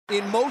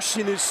In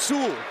motion is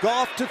Sewell.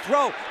 Goff to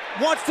throw.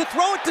 Wants to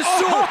throw it to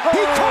Sewell. He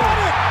caught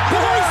it.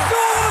 Penny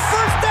Sewell with a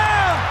first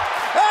down.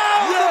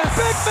 Oh, yes.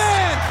 The big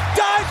man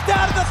dives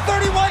down to the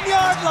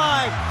 31-yard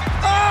line.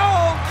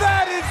 Oh,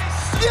 that is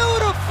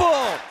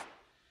beautiful.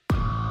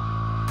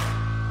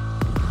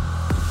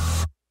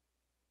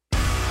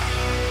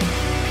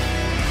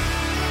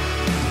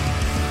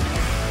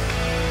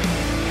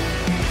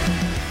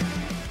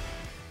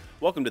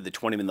 Welcome to the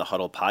Twentyman the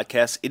Huddle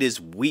podcast. It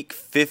is week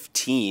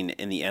 15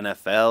 in the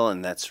NFL,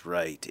 and that's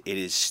right. It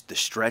is the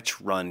stretch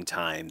run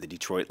time. The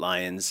Detroit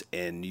Lions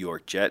and New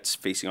York Jets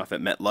facing off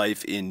at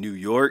MetLife in New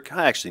York,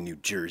 actually New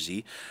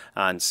Jersey,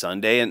 on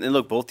Sunday. And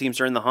look, both teams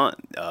are in the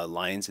hunt.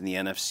 Lions in the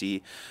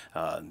NFC,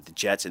 the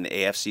Jets in the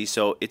AFC.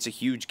 So it's a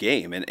huge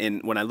game.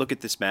 And when I look at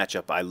this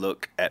matchup, I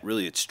look at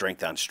really its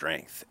strength on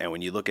strength. And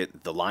when you look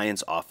at the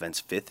Lions offense,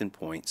 5th in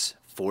points,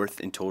 4th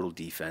in total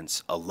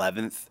defense,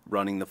 11th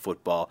running the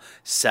football,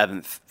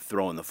 7th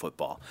throwing the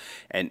football,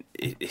 and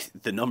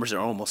the numbers are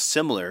almost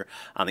similar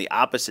on the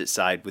opposite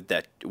side with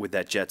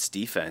that Jets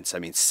defense. I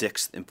mean,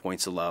 6th in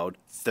points allowed,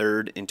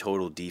 3rd in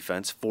total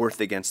defense, 4th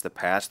against the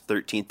pass,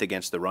 13th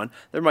against the run.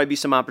 There might be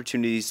some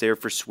opportunities there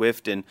for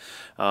Swift and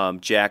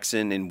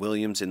Jackson and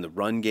Williams in the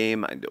run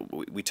game.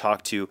 We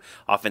talked to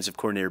offensive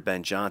coordinator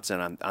Ben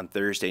Johnson on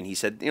Thursday, and he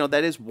said,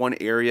 that is one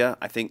area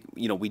I think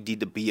we need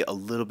to be a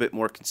little bit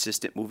more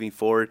consistent moving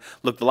forward.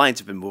 Look, the Lions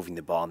have been moving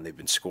the ball and they've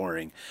been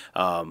scoring.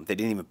 They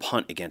didn't even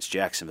punt against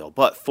Jacksonville,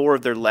 but 4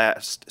 of their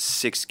last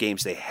 6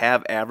 games they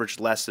have averaged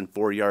less than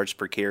 4 yards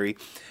per carry.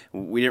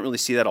 We didn't really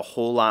see that a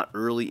whole lot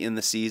early in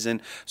the season.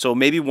 So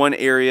maybe one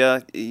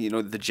area,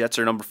 the Jets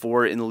are number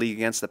 4 in the league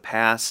against the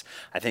pass.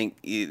 I think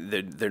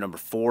they're number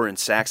 4 in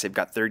sacks. They've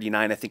got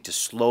 39. I think to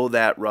slow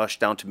that rush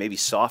down, to maybe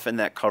soften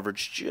that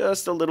coverage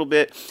just a little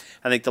bit,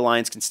 I think the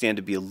Lions can stand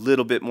to be a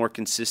little bit more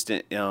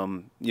consistent,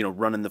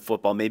 running the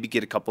football, maybe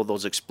get a couple of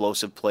those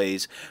explosive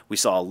plays we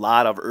saw a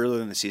lot of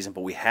earlier in the season,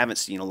 but we haven't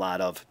seen a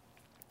lot of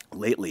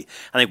lately.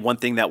 I think one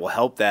thing that will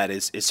help that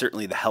is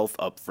certainly the health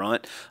up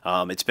front.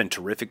 It's been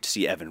terrific to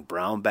see Evan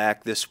Brown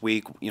back this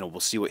week. We'll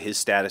see what his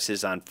status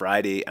is on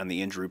Friday on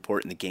the injury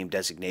report and the game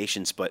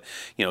designations. But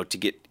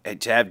to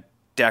have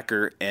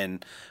Decker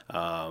and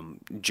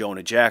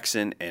Jonah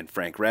Jackson and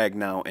Frank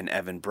Ragnow and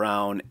Evan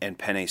Brown and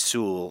Penei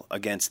Sewell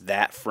against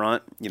that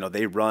front,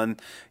 they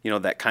run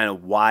that kind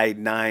of wide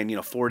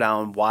 9, 4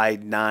 down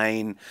wide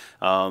 9,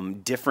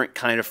 different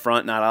kind of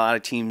front. Not a lot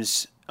of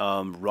teams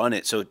run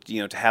it. So,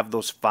 to have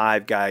those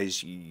 5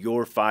 guys,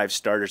 your 5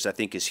 starters, I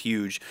think is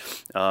huge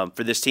for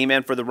this team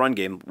and for the run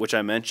game, which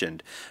I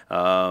mentioned.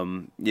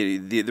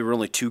 There were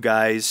only 2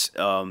 guys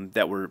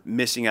that were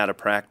missing out of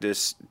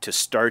practice to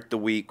start the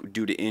week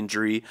due to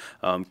injury.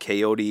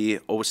 Coyote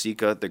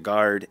Osika, the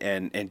guard,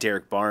 and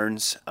Derek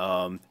Barnes.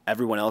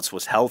 Everyone else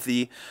was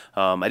healthy.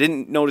 I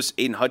didn't notice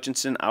Aiden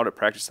Hutchinson out at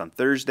practice on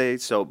Thursday.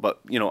 So,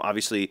 but,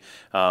 obviously,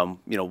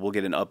 we'll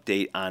get an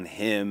update on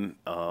him.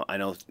 I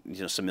know,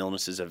 some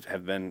illnesses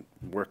have been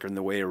working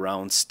their way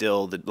around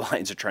still. The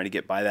Lions are trying to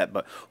get by that,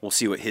 but we'll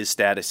see what his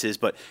status is.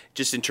 But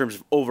just in terms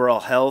of overall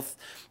health,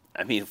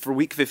 I mean, for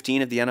Week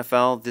 15 of the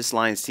NFL, this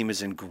Lions team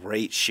is in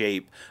great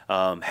shape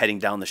heading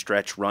down the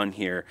stretch run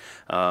here.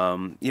 I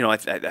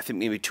think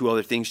maybe 2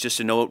 other things just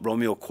to note.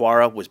 Romeo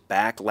Okwara was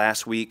back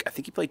last week. I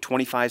think he played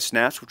 25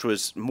 snaps, which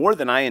was more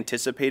than I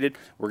anticipated.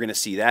 We're going to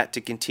see that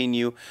to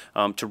continue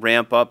to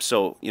ramp up.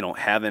 So,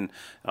 having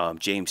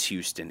James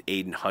Houston,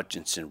 Aiden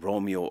Hutchinson,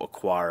 Romeo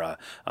Okwara,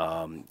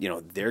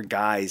 their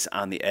guys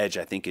on the edge,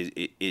 I think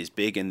is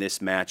big in this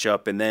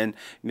matchup. And then,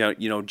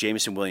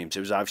 Jameson Williams. It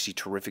was obviously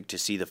terrific to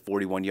see the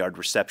 41-yard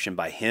reception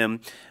by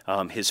him,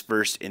 his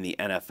first in the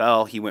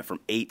NFL. He went from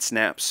 8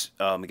 snaps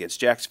against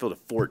Jacksonville to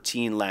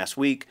 14 last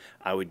week.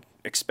 I would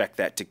expect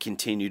that to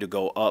continue to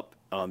go up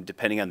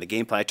depending on the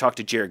game plan. I talked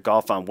to Jared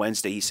Goff on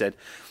Wednesday. He said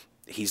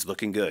he's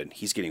looking good.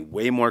 He's getting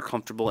way more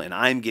comfortable, and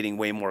I'm getting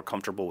way more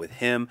comfortable with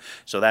him.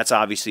 So that's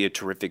obviously a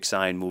terrific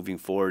sign moving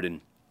forward.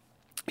 And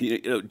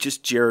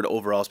just Jared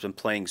overall has been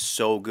playing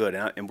so good,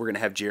 and we're going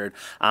to have Jared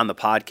on the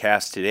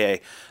podcast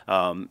today.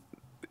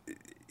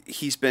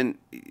 He's been,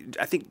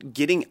 I think,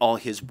 getting all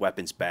his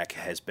weapons back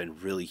has been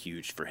really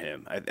huge for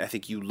him. I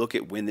think you look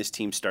at when this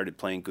team started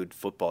playing good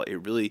football, it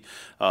really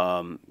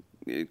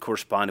it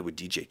corresponded with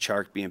DJ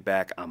Chark being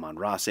back,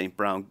 Amon-Ra St.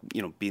 Brown,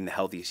 being the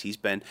healthiest he's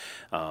been.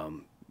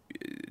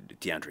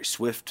 DeAndre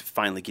Swift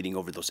finally getting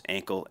over those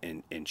ankle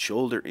and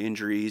shoulder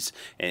injuries,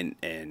 and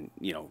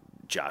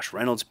Josh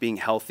Reynolds being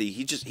healthy.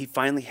 He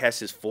finally has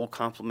his full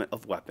complement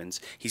of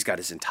weapons. He's got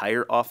his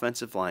entire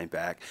offensive line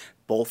back,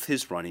 both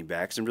his running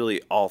backs, and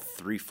really all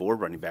 3-4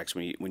 running backs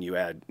when you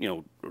add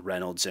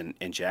Reynolds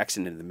and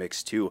Jackson in the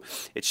mix too.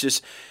 It's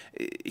just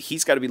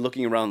he's got to be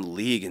looking around the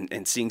league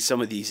and seeing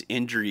some of these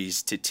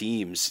injuries to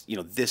teams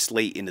this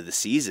late into the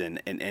season,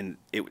 and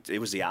it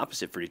was the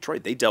opposite for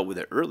Detroit. They dealt with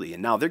it early,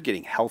 and now they're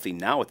getting healthy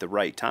now at the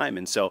right time.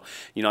 And so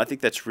I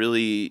think that's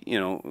really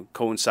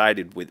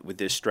coincided with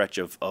this stretch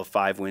of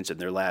 5 wins in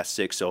their last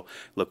 6. So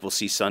look, we'll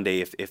see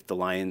Sunday if the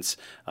Lions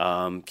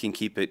can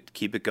keep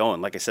it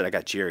going. Like I said, I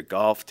got Jared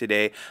Goff today.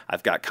 Sunday.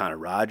 I've got Connor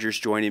Rogers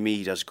joining me.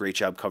 He does a great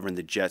job covering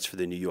the Jets for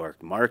the New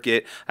York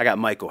market. I got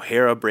Mike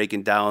O'Hara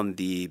breaking down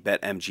the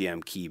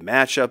BetMGM key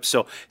matchup.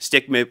 So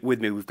stick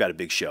with me. We've got a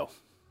big show.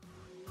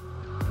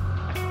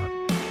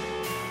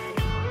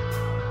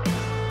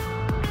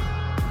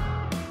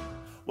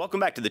 Welcome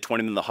back to the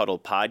Twentyman in the Huddle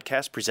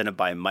podcast presented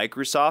by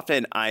Microsoft,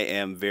 and I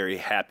am very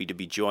happy to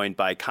be joined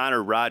by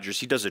Connor Rogers.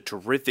 He does a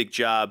terrific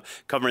job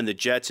covering the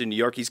Jets in New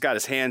York. He's got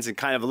his hands in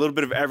kind of a little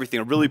bit of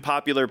everything. A really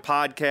popular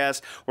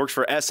podcast, works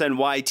for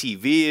SNY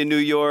TV in New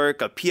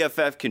York, a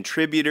PFF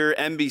contributor,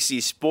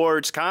 NBC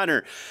Sports.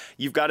 Connor,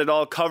 you've got it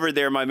all covered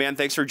there, my man.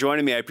 Thanks for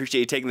joining me. I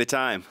appreciate you taking the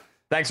time.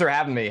 Thanks for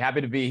having me.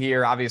 Happy to be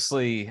here.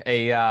 Obviously,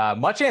 a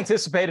much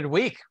anticipated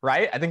week,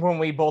 right? I think when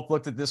we both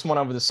looked at this one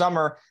over the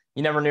summer,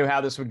 you never knew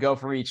how this would go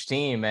for each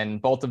team,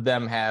 and both of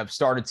them have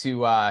started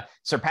to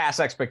surpass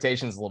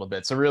expectations a little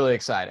bit. So really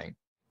exciting.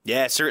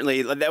 Yeah,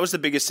 certainly. That was the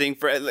biggest thing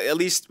for at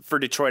least for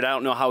Detroit. I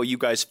don't know how you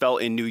guys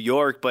felt in New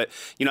York, but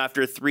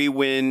after a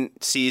 3-win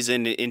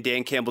season in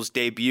Dan Campbell's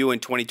debut in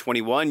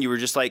 2021, you were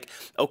just like,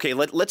 okay,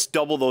 let's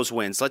double those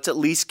wins. Let's at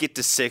least get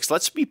to 6.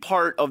 Let's be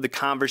part of the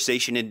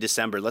conversation in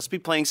December. Let's be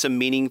playing some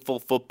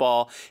meaningful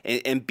football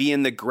and be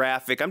in the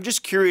graphic. I'm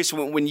just curious,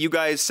 when you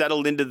guys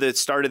settled into the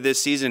start of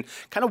this season,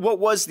 kind of what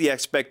was the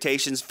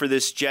expectations for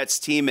this Jets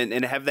team,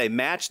 and have they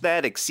matched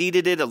that,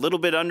 exceeded it, a little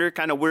bit under?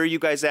 Kind of where are you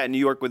guys at in New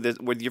York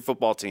with your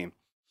football team?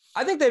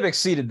 I think they've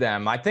exceeded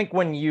them. I think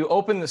when you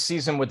open the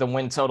season with a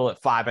win total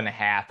at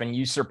 5.5 and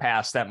you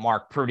surpass that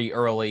mark pretty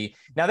early,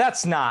 now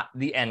that's not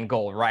the end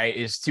goal, right?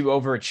 Is to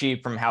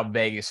overachieve from how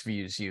Vegas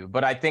views you.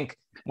 But I think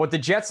what the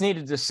Jets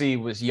needed to see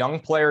was young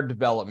player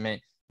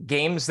development,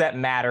 games that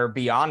matter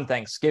beyond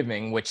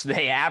Thanksgiving, which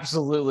they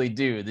absolutely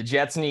do. The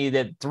Jets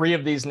needed 3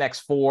 of these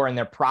next 4, and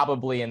they're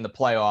probably in the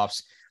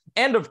playoffs.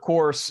 And of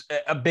course,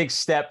 a big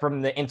step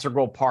from the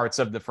integral parts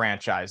of the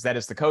franchise. That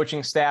is the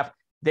coaching staff.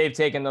 They've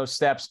taken those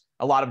steps.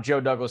 A lot of Joe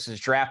Douglas's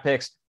draft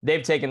picks,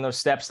 they've taken those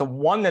steps. The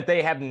one that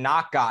they have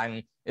not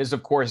gotten is,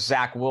 of course,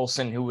 Zach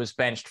Wilson, who was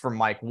benched for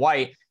Mike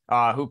White,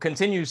 who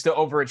continues to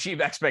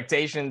overachieve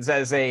expectations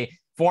as a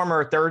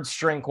former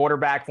third-string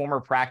quarterback, former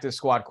practice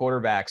squad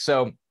quarterback.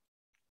 So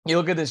you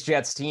look at this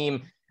Jets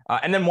team,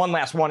 and then one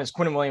last one is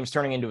Quinnen Williams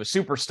turning into a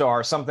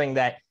superstar, something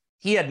that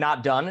he had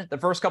not done the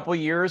first couple of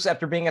years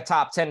after being a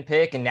top 10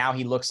 pick, and now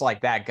he looks like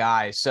that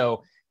guy.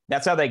 So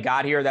that's how they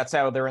got here. That's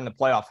how they're in the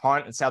playoff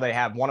hunt. It's how they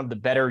have one of the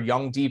better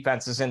young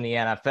defenses in the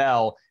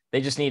NFL.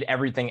 They just need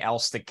everything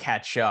else to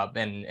catch up,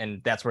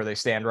 and that's where they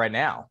stand right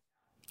now.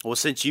 Well,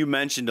 since you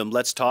mentioned them,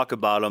 let's talk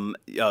about them.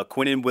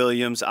 Quinnen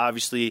Williams,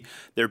 obviously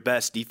their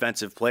best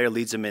defensive player,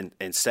 leads them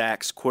in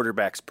sacks,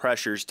 quarterbacks,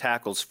 pressures,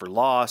 tackles for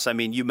loss. I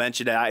mean, you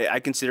mentioned it. I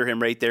consider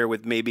him right there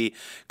with maybe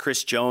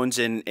Chris Jones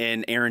and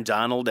Aaron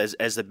Donald as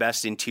the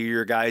best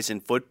interior guys in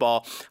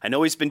football. I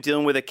know he's been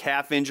dealing with a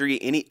calf injury.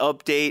 Any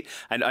update?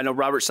 I know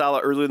Robert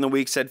Saleh earlier in the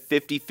week said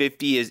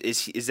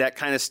 50-50. Is that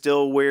kind of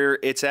still where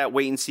it's at?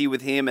 Wait and see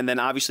with him. And then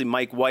obviously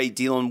Mike White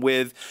dealing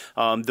with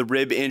the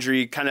rib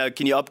injury. Kind of,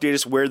 can you update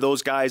us where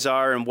those guys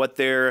are and what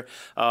their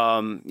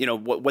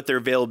what their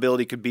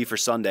availability could be for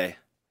Sunday?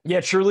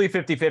 Yeah, truly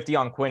 50-50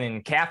 on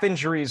Quinnen. Calf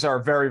injuries are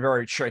very,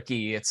 very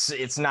tricky.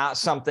 It's not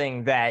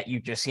something that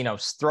you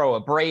just, throw a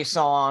brace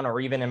on,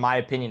 or even, in my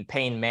opinion,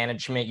 pain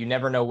management. You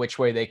never know which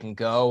way they can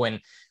go. And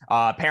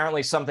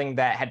apparently something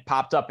that had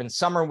popped up in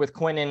summer with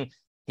Quinnen,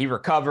 he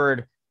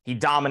recovered, he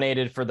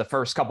dominated for the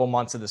first couple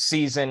months of the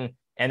season.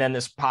 And then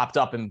this popped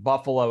up in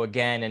Buffalo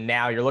again. And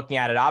now you're looking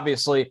at it,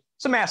 obviously,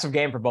 it's a massive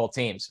game for both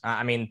teams.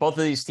 I mean, both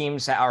of these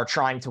teams are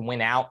trying to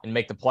win out and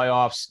make the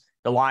playoffs.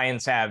 The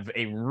Lions have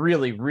a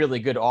really, really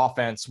good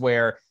offense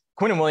where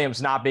Quinnen Williams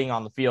not being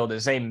on the field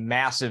is a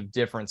massive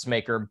difference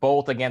maker,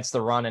 both against the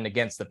run and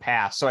against the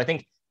pass. So I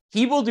think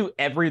he will do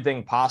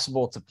everything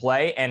possible to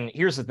play. And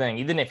here's the thing,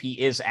 even if he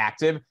is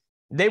active,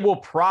 they will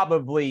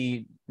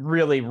probably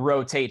really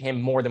rotate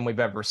him more than we've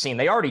ever seen.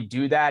 They already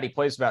do that. He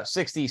plays about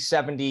 60,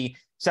 70,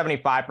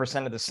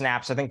 75% of the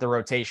snaps. I think the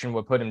rotation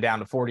would put him down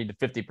to 40 to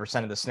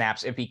 50% of the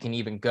snaps if he can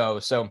even go.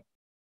 So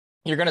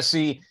you're going to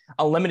see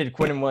a limited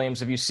Quinnen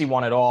Williams if you see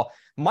one at all.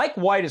 Mike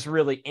White is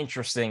really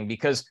interesting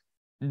because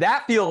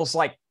that feels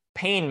like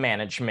pain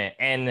management.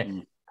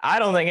 And I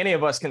don't think any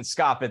of us can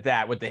scoff at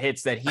that with the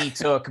hits that he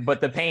took,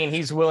 but the pain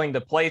he's willing to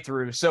play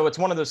through. So it's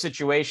one of those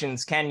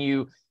situations. Can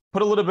you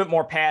put a little bit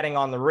more padding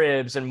on the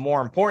ribs, and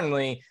more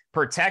importantly,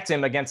 protect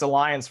him against the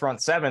Lions front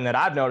seven that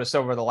I've noticed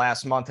over the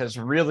last month has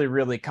really,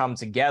 really come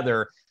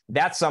together?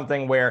 That's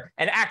something where,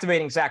 and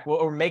activating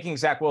making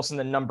Zach Wilson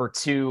the number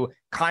 2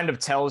 kind of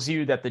tells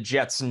you that the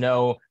Jets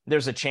know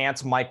there's a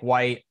chance Mike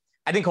White,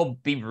 I think he'll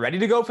be ready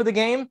to go for the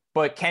game,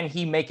 but can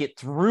he make it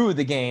through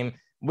the game?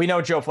 We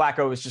know Joe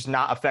Flacco is just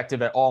not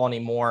effective at all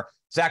anymore.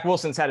 Zach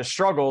Wilson's had his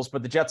struggles,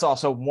 but the Jets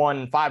also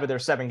won 5 of their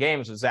 7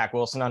 games with Zach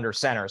Wilson under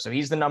center. So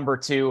he's the number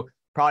 2.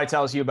 Probably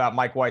tells you about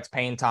Mike White's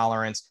pain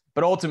tolerance,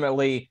 but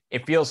ultimately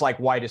it feels like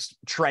White is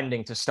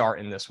trending to start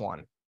in this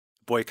one.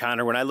 Boy,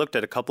 Connor, when I looked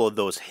at a couple of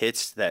those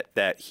hits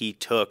that he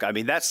took, I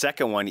mean, that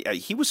second one,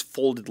 he was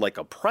folded like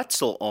a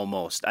pretzel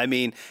almost. I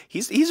mean,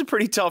 he's a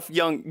pretty tough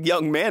young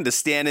man to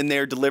stand in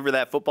there, deliver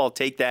that football,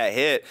 take that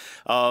hit.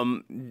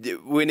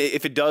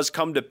 If it does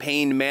come to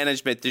pain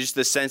management, there's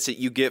the sense that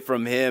you get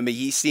from him.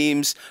 He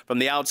seems, from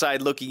the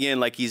outside looking in,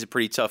 like he's a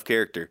pretty tough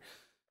character.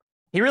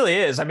 He really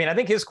is. I mean, I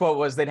think his quote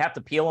was they'd have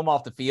to peel him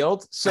off the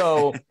field.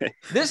 So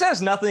this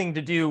has nothing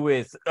to do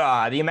with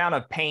the amount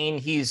of pain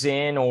he's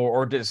in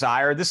or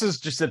desire. This is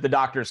just that the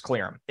doctors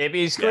clear him. If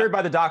he's cleared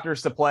by the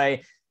doctors to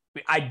play,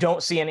 I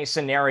don't see any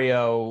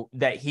scenario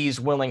that he's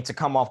willing to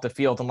come off the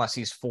field unless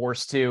he's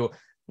forced to.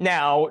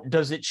 Now,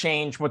 does it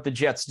change what the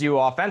Jets do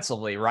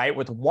offensively, right?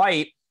 With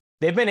White,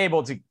 they've been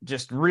able to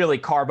just really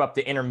carve up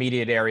the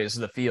intermediate areas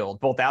of the field,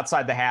 both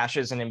outside the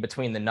hashes and in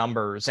between the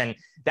numbers. And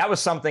that was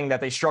something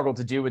that they struggled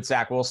to do with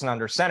Zach Wilson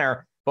under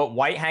center. But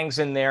White hangs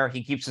in there.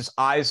 He keeps his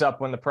eyes up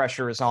when the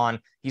pressure is on.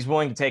 He's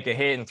willing to take a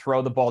hit and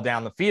throw the ball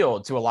down the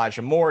field to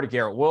Elijah Moore, to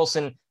Garrett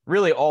Wilson,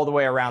 really all the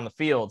way around the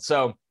field.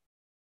 So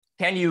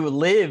can you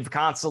live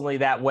constantly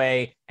that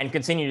way and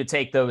continue to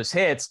take those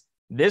hits?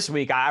 This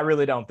week, I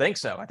really don't think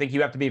so. I think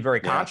you have to be very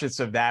conscious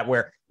of that,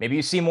 where maybe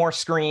you see more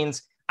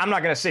screens. I'm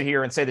not going to sit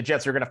here and say the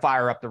Jets are going to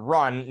fire up the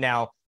run.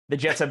 Now, the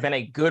Jets have been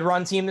a good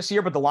run team this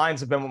year, but the Lions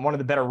have been one of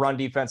the better run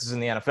defenses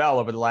in the NFL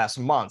over the last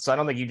month. So I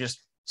don't think you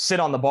just sit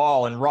on the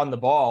ball and run the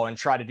ball and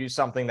try to do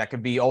something that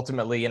could be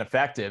ultimately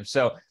ineffective.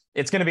 So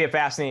it's going to be a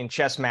fascinating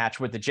chess match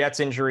with the Jets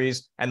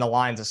injuries and the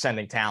Lions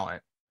ascending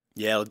talent.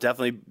 Yeah, it'll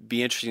definitely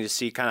be interesting to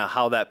see kind of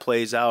how that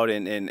plays out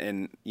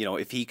and you know,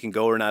 if he can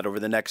go or not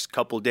over the next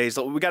couple of days.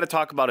 We got to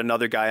talk about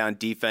another guy on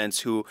defense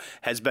who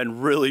has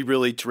been really,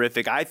 really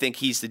terrific. I think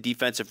he's the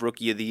defensive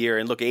rookie of the year.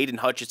 And look, Aiden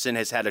Hutchinson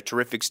has had a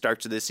terrific start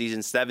to this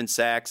season, 7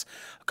 sacks,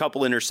 a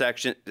couple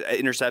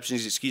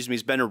interceptions,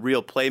 He's been a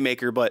real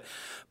playmaker. But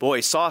boy,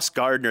 Sauce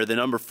Gardner, the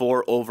number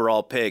 4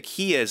 overall pick,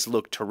 he has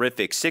looked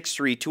terrific.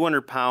 6'3",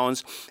 200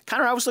 pounds.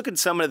 Connor, I was looking at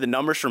some of the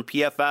numbers from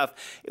PFF.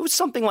 It was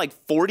something like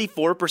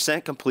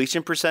 44% completion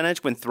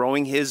percentage when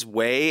throwing his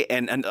way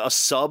and a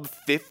sub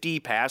 50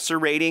 passer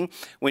rating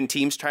when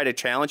teams try to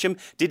challenge him.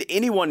 Did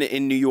anyone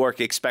in New York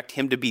expect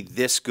him to be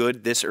this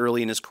good this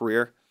early in his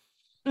career?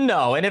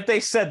 No, and if they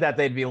said that,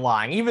 they'd be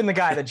lying. Even the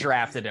guy that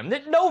drafted him.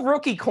 No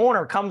rookie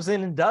corner comes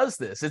in and does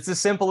this. It's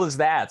as simple as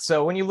that.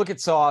 So when you look at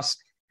Sauce,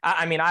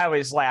 I mean, I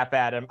always laugh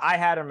at him. I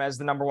had him as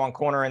the number 1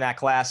 corner in that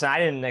class, and I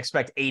didn't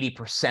expect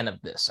 80% of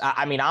this.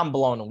 I mean, I'm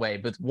blown away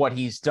with what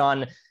he's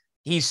done.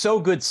 He's so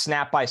good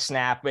snap by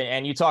snap.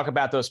 And you talk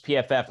about those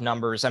PFF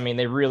numbers. I mean,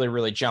 they really,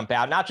 really jump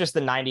out. Not just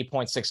the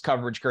 90.6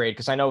 coverage grade,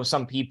 because I know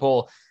some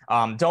people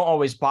don't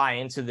always buy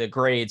into the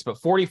grades, but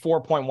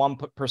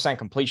 44.1%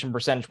 completion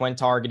percentage when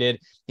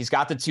targeted. He's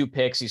got the 2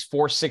 picks. He's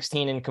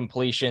 416 in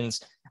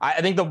completions. I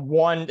think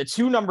the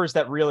 2 numbers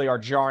that really are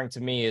jarring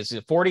to me is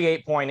the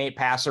 48.8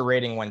 passer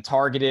rating when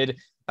targeted.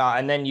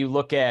 And then you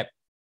look at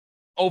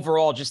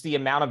overall just the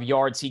amount of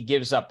yards he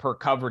gives up per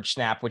coverage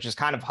snap, which is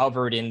kind of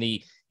hovered in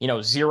the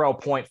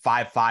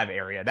 0.55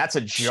 area. That's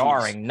a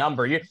jarring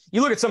number. You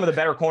look at some of the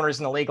better corners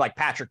in the league, like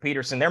Patrick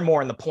Peterson, they're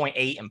more in the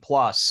 0.8 and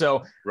plus.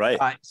 So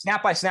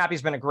snap by snap,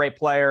 he's been a great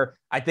player.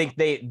 I think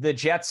the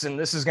Jets, and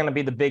this is going to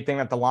be the big thing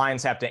that the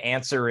Lions have to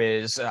answer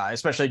is,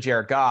 especially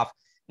Jared Goff,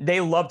 they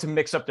love to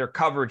mix up their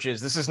coverages.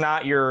 This is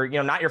not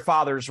your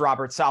father's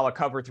Robert Saleh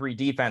cover 3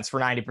 defense for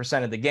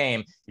 90% of the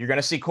game. You're going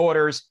to see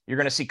quarters. You're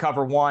going to see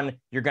cover 1.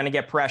 You're going to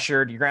get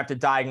pressured. You're going to have to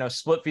diagnose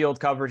split field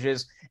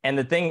coverages. And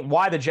the thing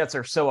why the Jets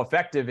are so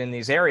effective in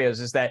these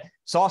areas is that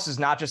Sauce is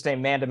not just a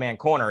man-to-man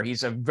corner.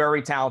 He's a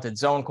very talented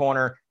zone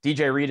corner.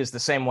 DJ Reed is the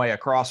same way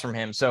across from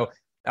him. So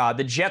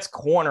the Jets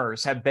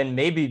corners have been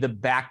maybe the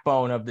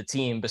backbone of the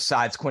team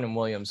besides Quinnen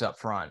Williams up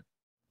front.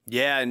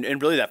 Yeah,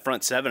 and really that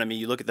front 7. I mean,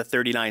 you look at the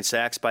 39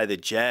 sacks by the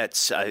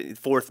Jets,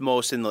 4th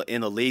most in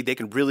the league. They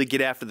can really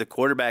get after the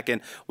quarterback,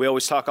 and we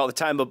always talk all the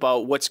time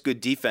about what's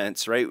good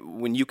defense, right?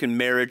 When you can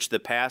marriage the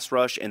pass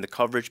rush and the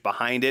coverage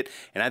behind it,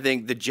 and I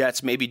think the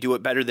Jets maybe do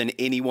it better than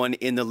anyone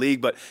in the league.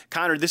 But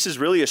Connor, this is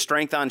really a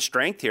strength on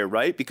strength here,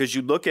 right? Because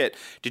you look at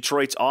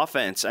Detroit's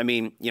offense. I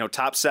mean,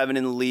 top 7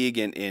 in the league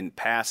in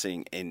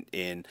passing,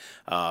 in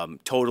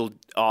total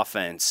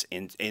offense,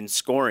 in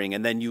scoring,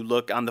 and then you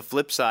look on the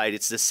flip side,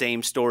 it's the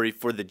same story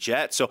for the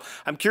Jets. So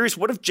I'm curious,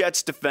 what have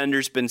Jets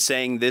defenders been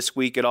saying this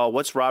week at all?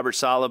 What's Robert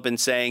Saleh been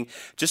saying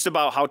just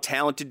about how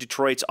talented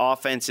Detroit's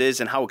offense is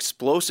and how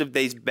explosive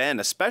they've been,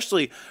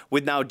 especially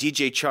with now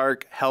DJ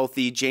Chark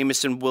healthy,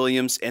 Jamison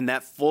Williams, and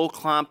that full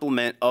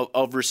complement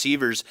of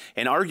receivers,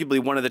 and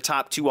arguably one of the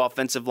top 2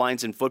 offensive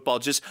lines in football.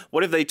 Just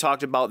what have they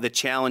talked about the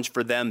challenge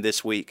for them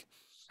this week?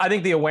 I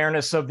think the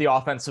awareness of the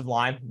offensive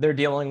line they're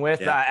dealing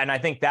with, and I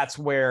think that's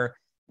where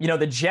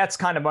the Jets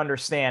kind of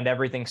understand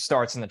everything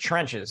starts in the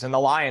trenches, and the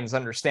Lions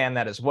understand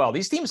that as well.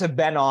 These teams have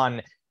been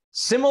on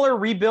similar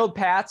rebuild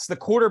paths. The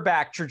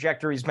quarterback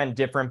trajectory has been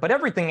different, but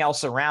everything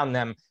else around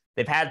them,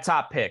 they've had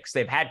top picks.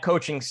 They've had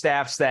coaching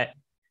staffs that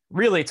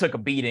really took a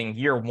beating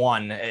year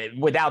one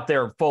without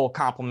their full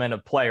complement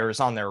of players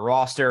on their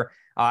roster.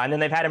 And then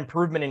they've had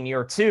improvement in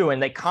year two,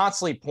 and they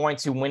constantly point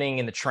to winning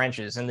in the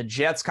trenches. And the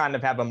Jets kind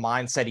of have a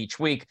mindset each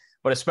week,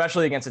 but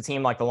especially against a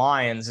team like the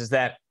Lions, is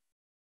that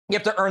you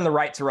have to earn the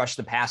right to rush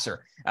the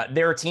passer.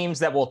 There are teams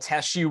that will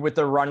test you with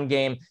the run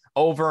game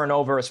over and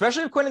over,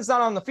 especially if Quinnen's not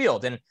on the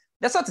field. And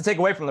that's not to take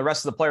away from the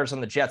rest of the players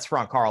on the Jets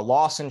front, Carl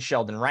Lawson,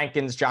 Sheldon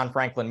Rankins, John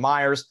Franklin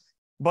Myers.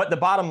 But the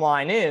bottom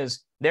line is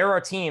there are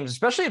teams,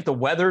 especially if the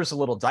weather's a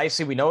little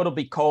dicey, we know it'll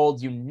be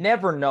cold. You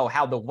never know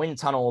how the wind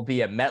tunnel will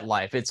be at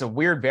MetLife. It's a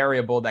weird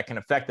variable that can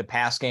affect the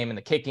pass game and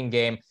the kicking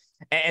game.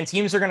 And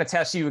teams are going to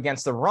test you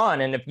against the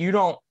run. And if you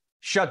don't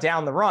shut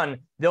down the run,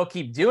 they'll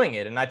keep doing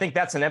it. And I think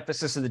that's an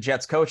emphasis of the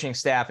Jets coaching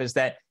staff, is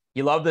that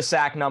you love the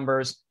sack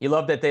numbers. You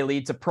love that they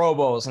lead to Pro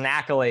Bowls and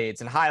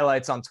accolades and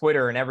highlights on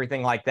Twitter and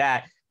everything like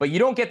that. But you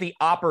don't get the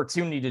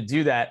opportunity to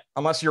do that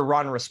unless you're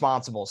run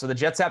responsible. So the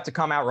Jets have to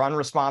come out run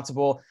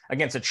responsible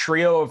against a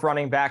trio of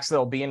running backs that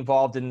will be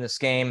involved in this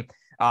game.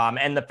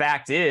 And the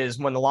fact is,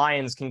 when the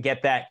Lions can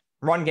get that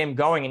run game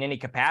going in any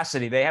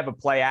capacity, they have a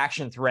play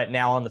action threat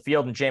now on the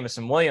field in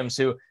Jamison Williams,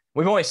 who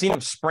we've only seen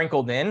him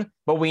sprinkled in,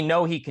 but we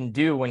know he can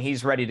do when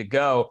he's ready to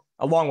go,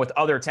 along with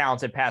other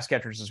talented pass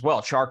catchers as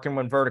well. Chark can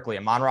win vertically.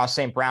 Amon-Ra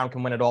St. Brown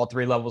can win at all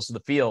three levels of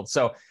the field.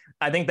 So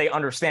I think they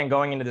understand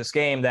going into this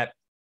game that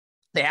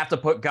they have to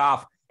put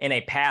Goff in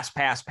a pass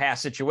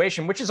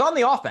situation, which is on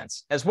the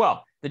offense as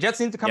well. The Jets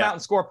need to come out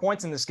and score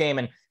points in this game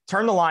and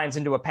turn the Lions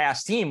into a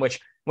pass team, which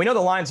we know the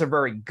Lions are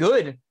very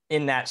good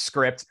in that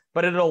script,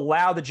 but it'll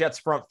allow the Jets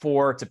front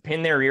four to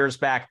pin their ears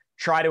back,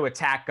 try to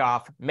attack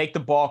Goff, make the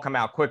ball come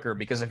out quicker,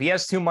 because if he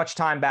has too much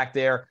time back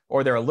there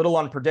or they're a little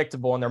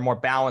unpredictable and they're more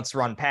balanced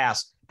run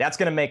pass, that's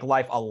going to make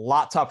life a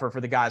lot tougher for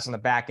the guys on the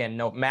back end,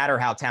 no matter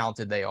how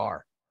talented they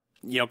are.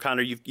 You know,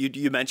 Connor,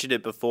 you mentioned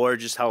it before,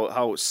 just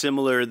how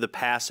similar the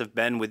paths have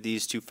been with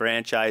these two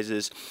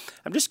franchises.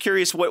 I'm just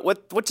curious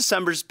what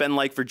December's been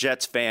like for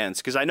Jets fans,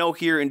 because I know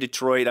here in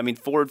Detroit, I mean,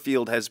 Ford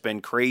Field has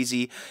been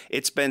crazy.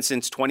 It's been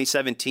since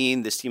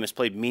 2017. This team has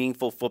played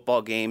meaningful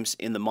football games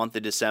in the month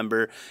of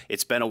December.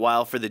 It's been a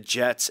while for the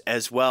Jets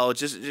as well.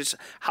 Just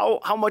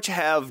how much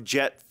have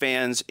Jet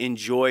fans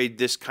enjoyed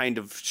this kind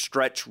of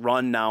stretch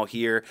run now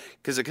here?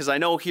 Because I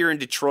know here in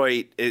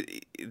Detroit,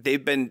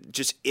 they've been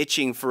just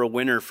itching for a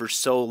winner for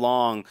so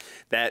long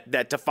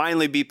that to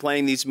finally be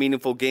playing these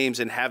meaningful games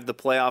and have the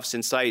playoffs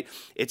in sight,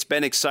 it's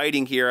been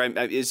exciting here.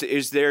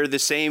 Is there the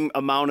same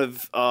amount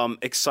of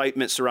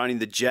excitement surrounding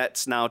the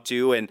Jets now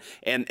too, and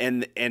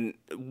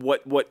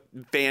what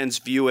fans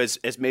view as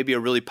maybe a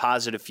really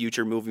positive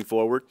future moving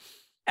forward?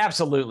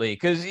 Absolutely,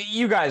 because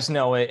you guys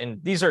know it,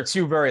 and these are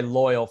two very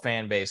loyal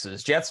fan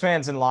bases. Jets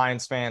fans and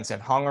Lions fans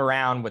have hung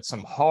around with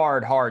some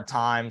hard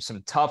times,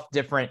 some tough,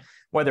 different,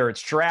 whether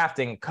it's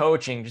drafting,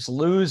 coaching, just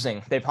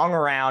losing. They've hung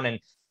around, and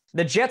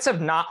the Jets have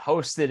not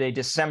hosted a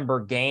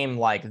December game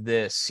like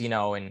this,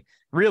 in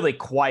really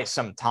quite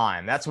some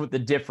time. That's what the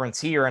difference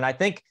here. And I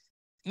think,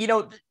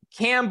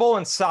 Campbell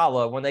and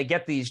Saleh, when they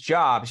get these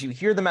jobs, you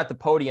hear them at the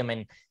podium,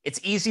 and it's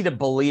easy to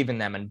believe in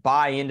them and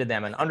buy into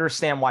them and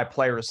understand why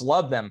players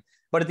love them.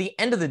 But at the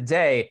end of the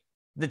day,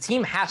 the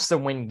team has to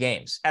win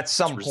games at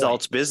some point.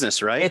 Results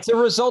business, right? It's a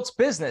results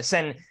business.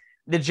 And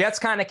the Jets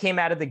kind of came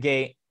out of the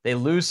gate. They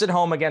lose at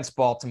home against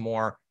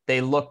Baltimore.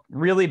 They look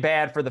really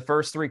bad for the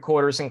first three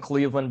quarters in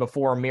Cleveland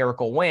before a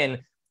miracle win.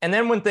 And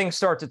then when things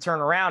start to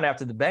turn around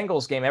after the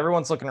Bengals game,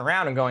 everyone's looking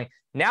around and going,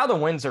 now the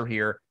wins are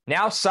here.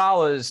 Now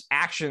Saleh's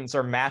actions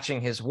are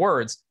matching his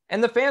words.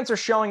 And the fans are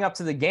showing up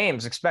to the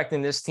games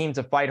expecting this team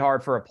to fight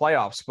hard for a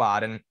playoff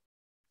spot. And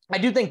I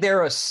do think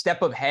they're a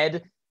step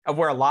ahead of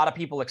where a lot of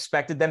people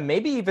expected them,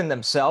 maybe even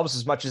themselves,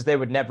 as much as they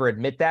would never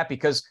admit that,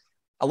 because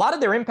a lot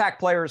of their impact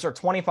players are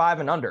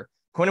 25 and under.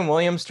 Quinnen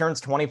Williams turns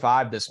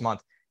 25 this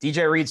month.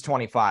 DJ Reed's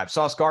 25.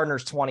 Sauce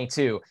Gardner's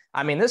 22.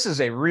 I mean, this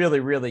is a really,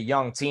 really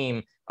young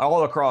team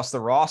all across the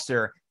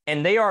roster,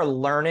 and they are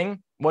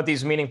learning what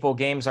these meaningful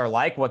games are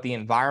like, what the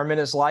environment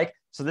is like.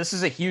 So this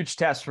is a huge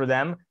test for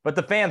them, but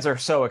the fans are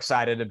so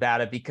excited about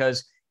it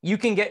because you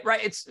can get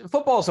right.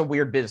 Football is a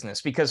weird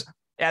business because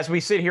as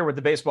we sit here with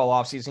the baseball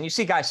offseason, you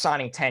see guys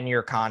signing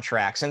 10-year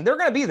contracts, and they're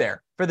going to be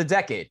there for the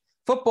decade.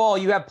 Football,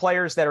 you have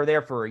players that are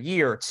there for a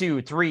year,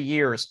 2, 3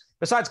 years,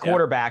 besides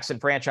quarterbacks and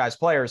franchise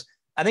players.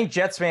 I think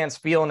Jets fans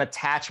feel an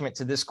attachment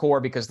to this core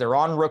because they're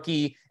on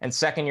rookie and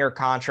second-year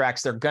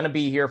contracts. They're going to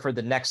be here for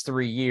the next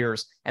 3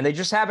 years, and they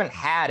just haven't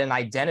had an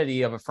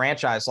identity of a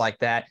franchise like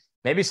that,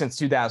 maybe since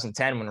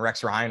 2010 when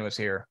Rex Ryan was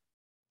here.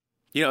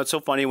 You know, it's so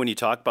funny when you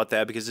talk about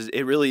that because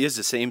it really is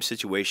the same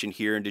situation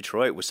here in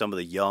Detroit with some of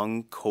the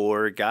young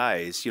core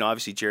guys. You know,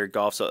 obviously Jared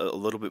Goff's a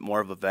little bit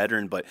more of a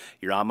veteran, but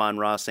your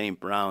Amon-Ra St.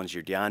 Browns,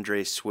 your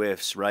DeAndre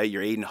Swifts, right?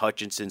 Your Aiden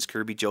Hutchinsons,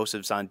 Kirby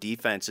Josephs on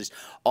defenses,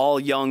 all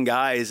young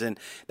guys. And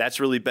that's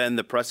really been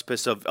the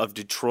precipice of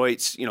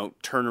Detroit's,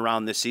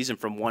 turnaround this season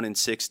from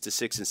 1-6 to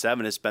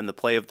 6-7 has been the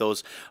play of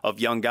those of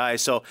young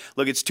guys. So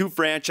look, it's two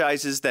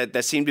franchises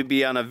that seem to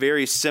be on a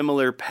very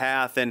similar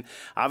path. And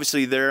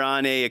obviously they're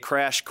on a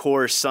crash course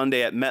course,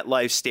 Sunday at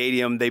MetLife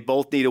Stadium. They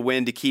both need a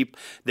win to keep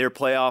their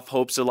playoff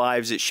hopes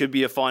alive. It should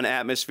be a fun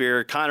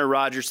atmosphere. Connor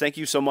Rogers, thank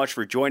you so much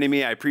for joining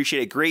me. I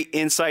appreciate it. Great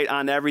insight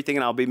on everything,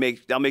 and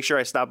I'll make sure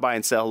I stop by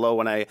and say hello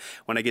when I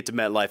get to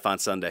MetLife on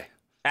Sunday.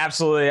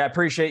 Absolutely. I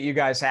appreciate you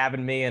guys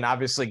having me, and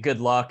obviously good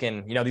luck.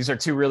 And, these are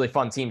two really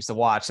fun teams to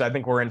watch. So I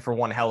think we're in for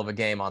one hell of a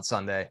game on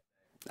Sunday.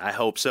 I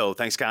hope so.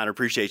 Thanks, Connor.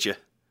 Appreciate you.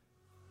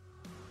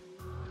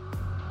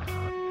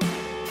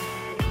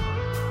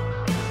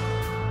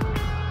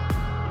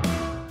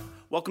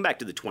 Welcome back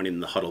to the 20 in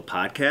the Huddle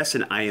podcast,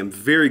 and I am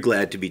very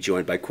glad to be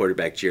joined by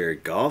quarterback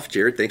Jared Goff.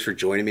 Jared, thanks for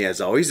joining me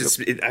as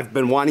always. I've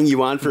been wanting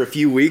you on for a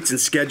few weeks, and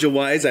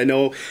schedule-wise, I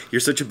know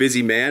you're such a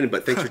busy man,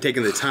 but thanks for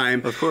taking the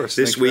time of course,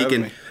 this week.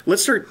 And me.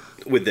 Let's start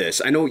with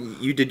this. I know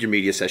you did your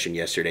media session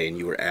yesterday, and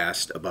you were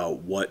asked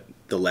about what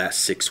the last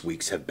 6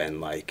 weeks have been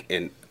like,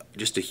 and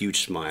just a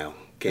huge smile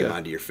came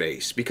onto your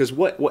face, because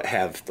what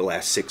have the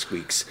last 6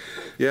 weeks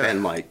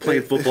been like?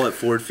 Playing football at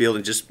Ford Field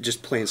and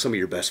just playing some of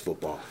your best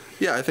football.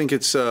 Yeah, I think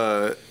it's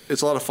a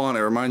lot of fun. It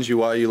reminds you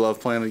why you love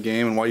playing the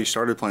game and why you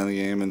started playing the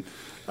game, and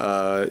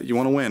you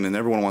want to win, and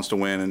everyone wants to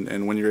win.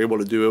 And when you're able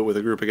to do it with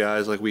a group of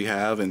guys like we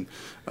have, and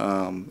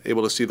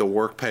able to see the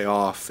work pay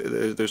off,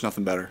 there's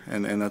nothing better.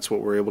 And that's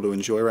what we're able to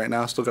enjoy right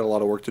now. Still got a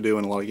lot of work to do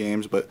in a lot of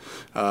games, but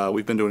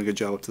we've been doing a good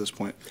job up to this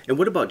point. And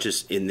what about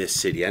just in this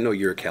city? I know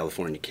you're a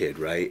California kid,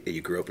 right?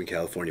 You grew up in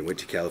California, went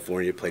to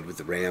California, played with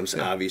the Rams,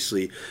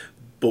 obviously.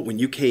 But when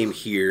you came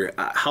here,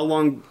 how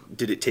long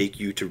did it take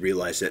you to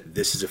realize that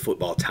this is a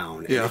football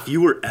town? And if you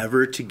were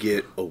ever to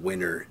get a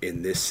winner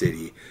in this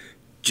city,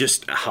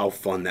 just how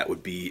fun that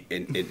would be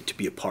and to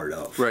be a part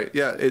of. Right,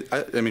 yeah.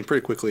 I mean,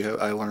 pretty quickly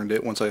I learned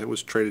it once I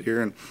was traded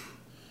here. And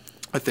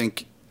I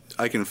think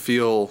I can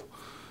feel,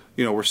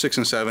 we're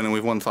 6-7 and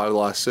we've won 5 of the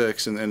last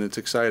 6, and it's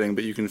exciting.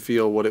 But you can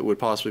feel what it would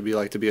possibly be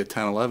like to be a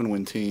 10-11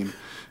 win team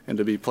and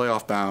to be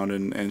playoff bound.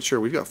 And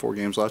sure, we've got 4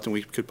 games left and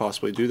we could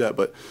possibly do that.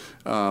 But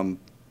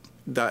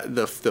that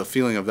the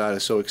feeling of that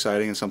is so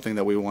exciting, and something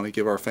that we want to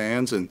give our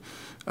fans and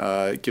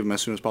give them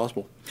as soon as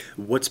possible.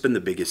 What's been the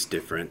biggest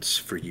difference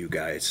for you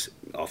guys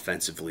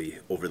offensively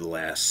over the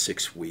last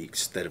 6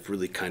 weeks that have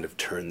really kind of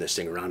turned this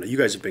thing around? You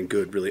guys have been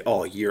good really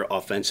all year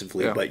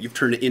offensively, but you've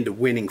turned it into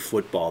winning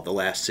football the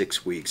last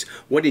 6 weeks.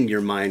 What in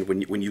your mind,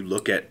 when you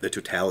look at the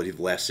totality of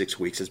the last 6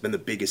 weeks, has been the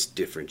biggest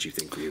difference you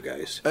think for you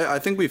guys? I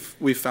think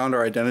we've found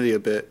our identity a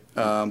bit,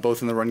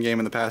 both in the run game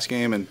and the pass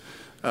game, and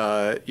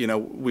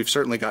we've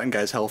certainly gotten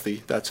guys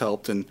healthy. That's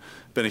helped and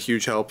been a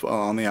huge help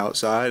on the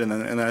outside. And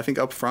then I think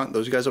up front,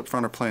 those guys up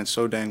front are playing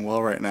so dang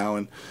well right now.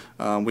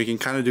 And we can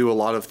kind of do a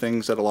lot of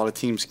things that a lot of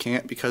teams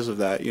can't because of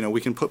that. We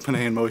can put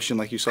Panay in motion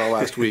like you saw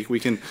last week. We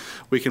can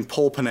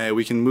pull Panay.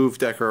 We can move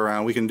Decker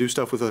around. We can do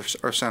stuff with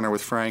our center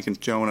with Frank and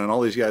Jonah and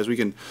all these guys. We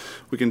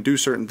can do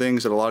certain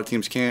things that a lot of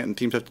teams can't, and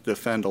teams have to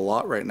defend a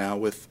lot right now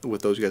with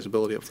those guys'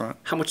 ability up front.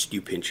 How much do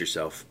you pinch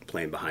yourself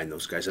playing behind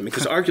those guys? I mean,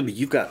 because arguably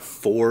you've got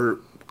 4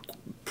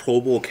 Pro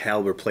Bowl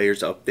caliber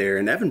players up there,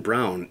 and Evan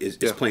Brown is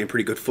playing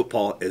pretty good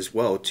football as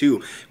well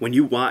too. When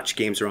you watch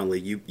games around the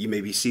league, you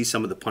maybe see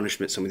some of the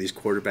punishment some of these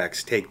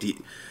quarterbacks take. Do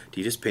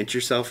you just pinch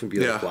yourself and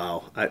be like,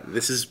 wow,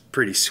 this is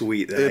pretty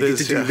sweet that I get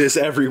to do this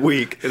every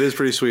week? It is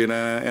pretty sweet, and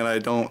I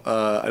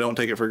don't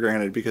take it for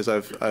granted, because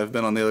I've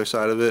been on the other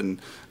side of it,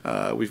 and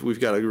we've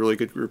got a really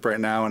good group right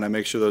now, and I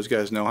make sure those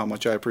guys know how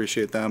much I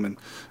appreciate them,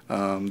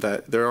 and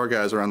that there are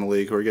guys around the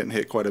league who are getting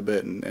hit quite a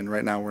bit, and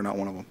right now we're not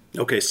one of them.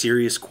 Okay,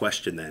 serious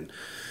question then.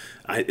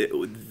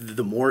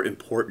 The more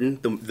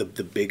important,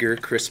 the bigger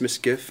Christmas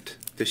gift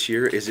this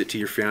year, is it to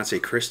your fiance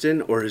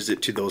Kristen, or is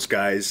it to those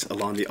guys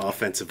along the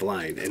offensive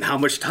line? And how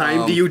much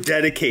time do you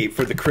dedicate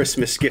for the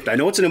Christmas gift? I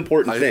know it's an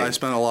important thing. I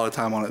spent a lot of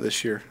time on it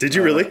this year. Did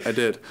you really? I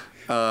did.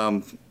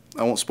 I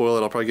won't spoil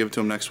it. I'll probably give it to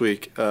him next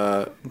week.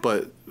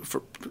 But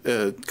for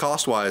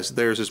cost-wise,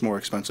 theirs is more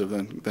expensive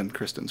than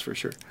Kristen's for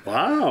sure.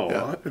 Wow.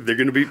 Yeah. They're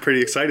going to be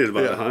pretty excited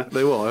about it, huh?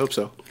 They will. I hope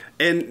so.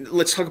 And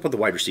let's talk about the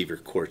wide receiver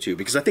core, too,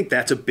 because I think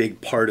that's a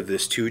big part of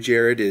this, too,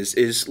 Jared,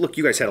 is look,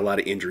 you guys had a lot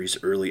of injuries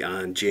early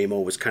on.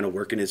 J-Mo was kind of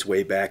working his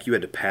way back. You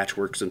had to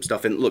patchwork some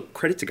stuff. And, look,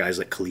 credit to guys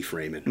like Khalif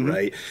Raymond,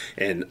 right,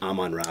 and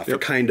Amon-Ra for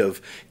kind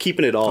of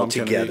keeping it all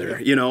together,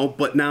 Kennedy,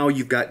 But now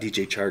you've got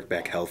DJ Chark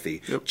back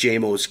healthy.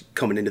 J-Mo's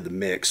coming into the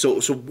mix.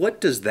 So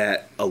what does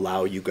that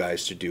allow you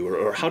guys to do,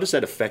 or how does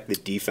that affect the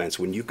defense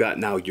when you've got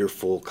now your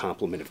full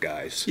complement of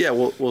guys? Yeah,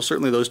 well,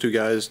 certainly those two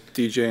guys,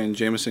 DJ and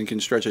Jamison, can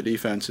stretch a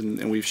defense,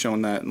 and we've shown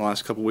that in the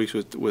last couple of weeks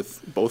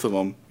with both of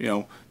them.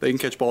 They can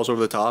catch balls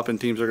over the top, and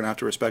teams are going to have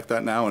to respect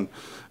that now, and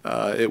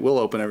it will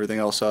open everything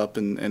else up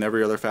and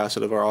every other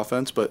facet of our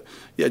offense. But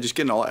yeah, just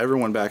getting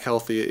everyone back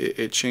healthy,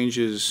 it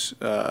changes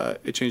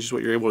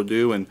what you're able to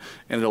do, and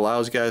it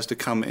allows guys to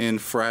come in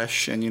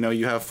fresh. And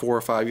you have 4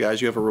 or 5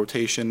 guys, you have a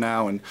rotation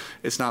now, and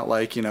it's not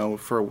like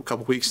for a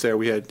couple weeks there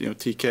we had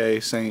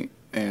TK, Saint,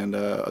 and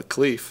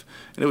Khalif,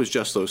 and it was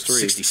just those 3.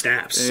 60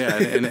 snaps. Yeah,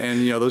 and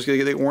those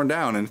guys get worn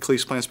down, and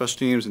Khalif's playing special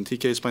teams, and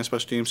TK's playing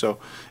special teams, so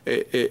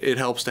it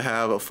helps to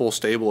have a full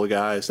stable of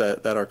guys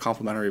that are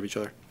complementary of each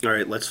other. All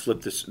right, let's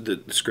flip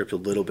the script a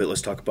little bit.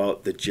 Let's talk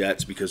about the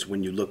Jets, because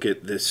when you look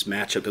at this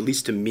matchup, at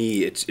least to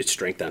me, it's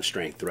strength on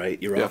strength,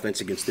 right? Your offense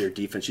against their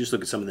defense. You just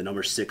look at some of the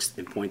numbers: 6th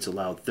in points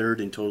allowed,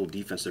 3rd in total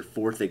defense. They're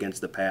 4th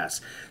against the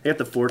pass. They have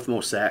the 4th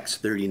most sacks,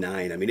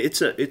 39. I mean,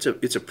 it's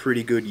a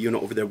pretty good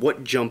unit over there.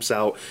 What jumps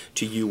out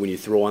to you when you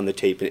throw on the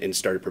tape and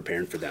started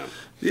preparing for them?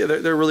 Yeah,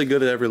 they're really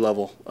good at every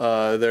level.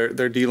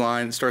 Their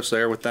D-line starts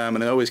there with them,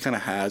 and it always kind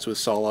of has with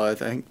Saleh. I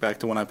think back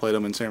to when I played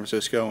them in San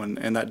Francisco,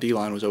 and that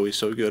D-line was always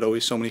so good.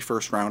 Always so many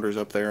first-rounders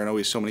up there, and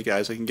always so many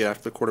guys that can get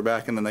after the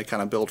quarterback, and then they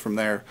kind of build from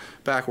there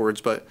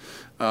backwards. But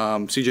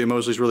C.J.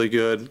 Mosley's really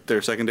good.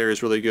 Their secondary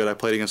is really good. I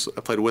played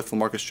with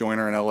LaMarcus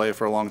Joyner in L.A.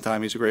 for a long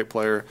time. He's a great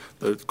player.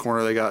 The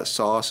corner they got,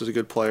 Sauce, is a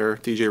good player.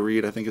 DJ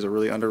Reed, I think, is a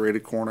really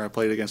underrated corner I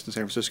played against in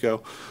San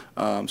Francisco.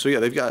 So yeah,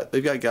 they've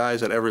got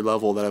guys at every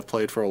level that have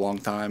played for a long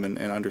time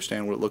and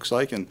understand what it looks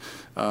like, and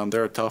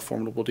they're a tough,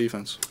 formidable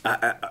defense.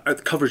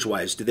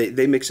 Coverage-wise, do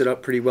they mix it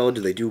up pretty well?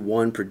 Do they do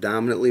one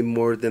predominantly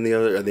more than the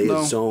other? Are they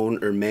a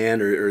zone or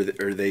man, or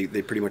they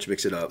pretty much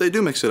mix it up? They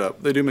do mix it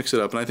up.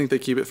 And I think they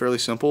keep it fairly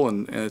simple,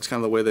 and it's kind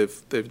of the way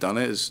they've done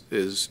it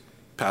is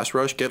pass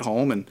rush, get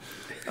home, and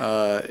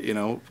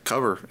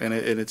cover, and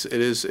it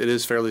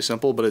is fairly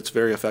simple, but it's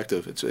very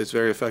effective. It's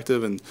very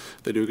effective, and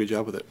they do a good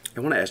job with it. I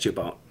want to ask you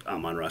about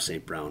Amon-Ra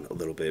St. Brown a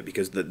little bit,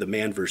 because the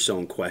man versus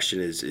zone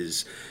question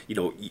is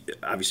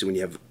obviously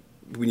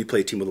when you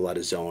play a team with a lot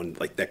of zone,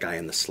 like that guy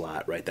in the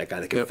slot, right? That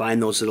guy that can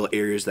find those little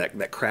areas,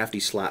 that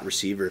crafty slot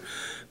receiver.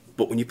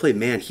 But when you play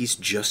man, he's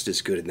just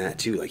as good in that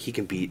too. Like, he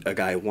can beat a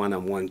guy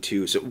one-on-one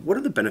too. So what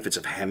are the benefits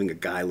of having a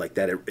guy like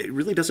that? It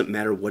really doesn't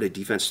matter what a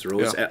defense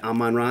throws at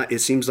Amon-Ra. It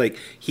seems like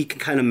he can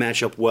kind of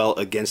match up well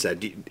against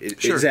that.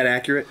 Sure. Is that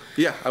accurate?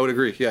 Yeah, I would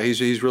agree. Yeah,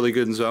 he's really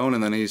good in zone,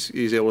 and then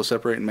he's able to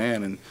separate in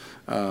man,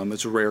 and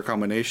it's a rare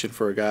combination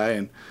for a guy.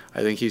 And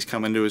I think he's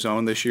come into his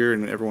own this year,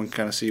 and everyone can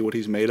kind of see what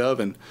he's made of,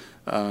 and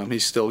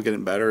he's still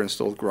getting better and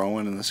still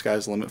growing, and the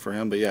sky's the limit for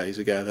him. But yeah, he's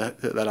a guy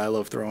that I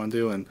love throwing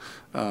to,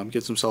 and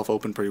gets himself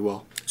open pretty well.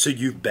 So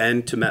you've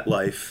been to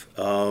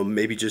MetLife.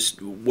 Maybe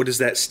just, what is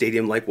that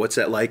stadium like? What's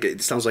that like?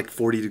 It sounds like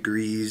 40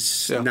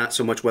 degrees, not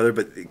so much weather,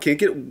 but can it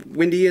get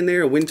windy in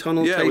there, a wind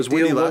tunnel type it was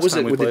windy deal? last What was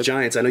time it we with played. the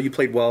Giants? I know you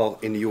played well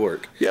in New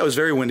York. Yeah, it was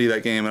very windy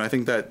that game, and I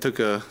think that took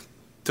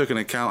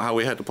into account how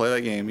we had to play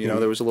that game.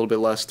 There was a little bit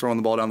less throwing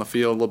the ball down the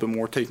field, a little bit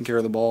more taking care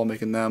of the ball,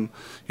 making them,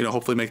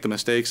 hopefully make the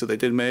mistakes that they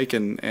did make,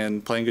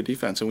 and playing good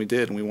defense, and we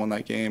did, and we won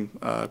that game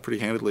pretty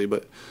handedly.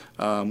 But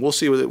we'll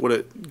see what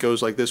it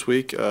goes like this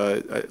week.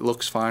 It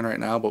looks fine right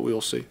now, but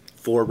we'll see.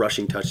 4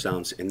 rushing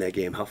touchdowns in that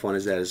game. How fun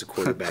is that as a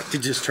quarterback to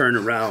just turn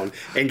around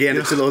and get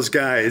it to those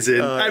guys?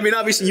 And I mean,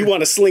 obviously you want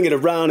to sling it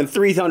around, and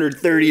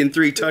 330 and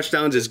 3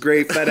 touchdowns is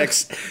great.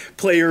 FedEx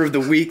Player of the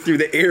Week through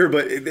the air,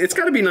 but it's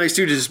got to be nice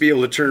too to just be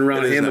able to turn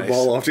around and hand the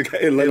ball off to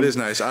guys. It is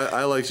nice.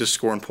 I like just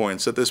scoring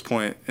points. At this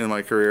point in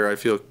my career, I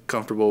feel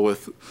comfortable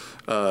with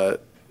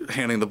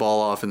handing the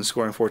ball off and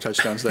scoring 4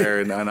 touchdowns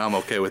there, and I'm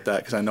okay with that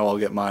because I know I'll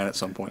get mine at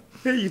some point.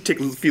 Yeah, you take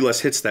a few less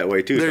hits that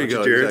way too. There you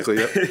go. Jared?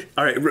 Exactly. Yep.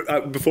 All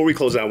right. Before we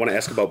close out, I want to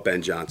ask about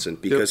Ben Johnson,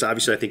 because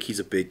obviously I think he's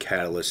a big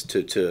catalyst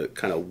to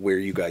kind of where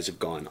you guys have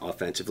gone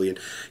offensively, and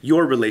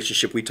your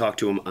relationship. We talked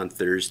to him on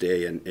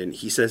Thursday, and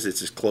he says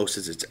it's as close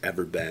as it's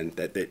ever been.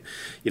 That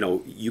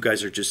you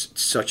guys are just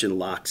such in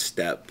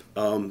lockstep.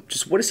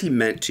 Just what has he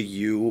meant to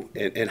you,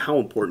 and how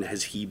important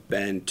has he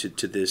been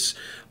to this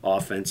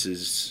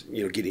offense's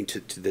getting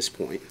to this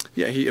point?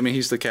 Yeah,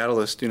 he's the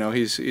catalyst.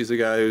 He's the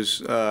guy who's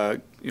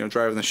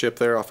driving the ship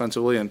there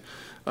offensively,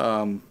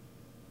 and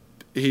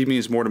he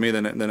means more to me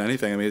than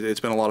anything. I mean, it's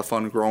been a lot of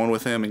fun growing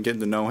with him and getting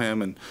to know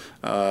him, and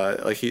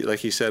like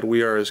he said,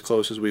 we are as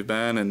close as we've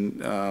been,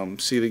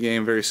 and see the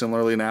game very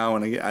similarly now.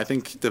 And I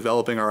think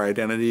developing our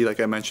identity, like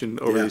I mentioned,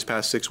 over these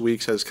past 6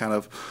 weeks has kind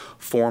of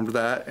formed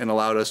that and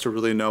allowed us to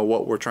really know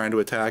what we're trying to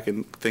attack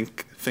and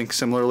think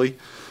similarly.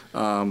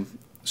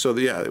 So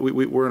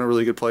we're in a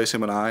really good place,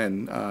 him and I,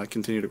 and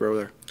continue to grow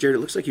there. Jared, it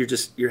looks like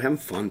you're having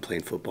fun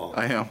playing football.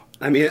 I am.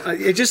 I mean,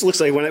 it just looks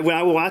like when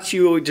I watch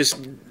you,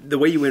 just the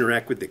way you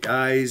interact with the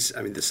guys.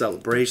 I mean, the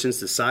celebrations,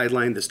 the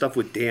sideline, the stuff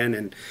with Dan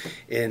and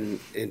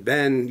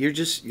Ben.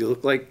 You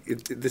look like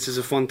this is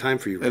a fun time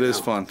for you. Right It is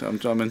now.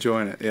 fun. I'm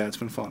enjoying it. Yeah, it's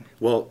been fun.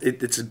 Well,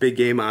 it's a big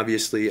game,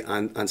 obviously,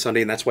 on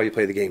Sunday, and that's why you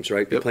play the games,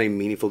 right? You're playing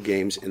meaningful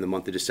games in the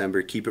month of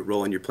December. Keep it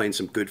rolling. You're playing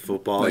some good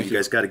football. Thank you.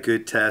 Guys got a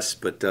good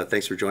test, but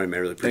thanks for joining me.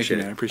 I really appreciate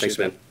it. Thank you, man. I appreciate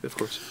Thanks, it. man. Of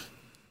course.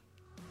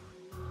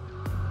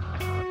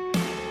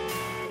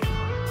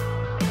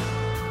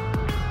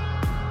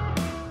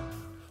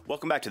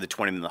 Welcome back to the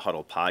 20 Minute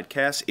Huddle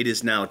podcast. It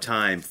is now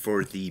time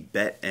for the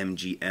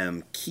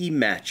BetMGM key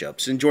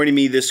matchups. And joining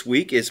me this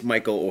week is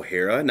Michael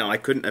O'Hara. Now,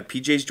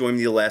 PJ's joined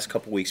me the last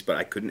couple weeks, but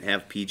I couldn't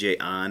have PJ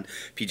on.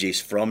 PJ's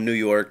from New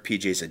York.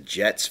 PJ's a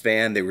Jets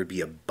fan. There would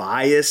be a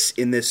bias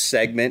in this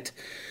segment.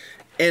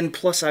 And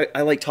plus, I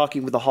like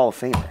talking with a Hall of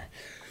Famer.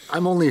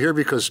 I'm only here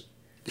because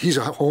he's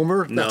a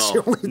homer. No, That's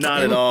the only not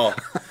time. at all.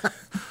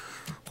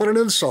 What an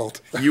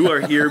insult. You are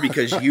here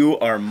because you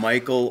are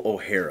Michael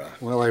O'Hara.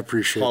 Well, I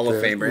appreciate Hall that.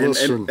 of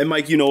Famer. And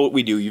Mike, you know what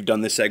we do. You've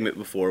done this segment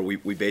before. We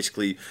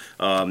basically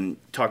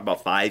talk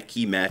about 5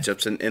 key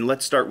matchups. And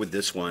let's start with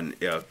this one.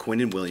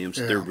 Quinnen Williams,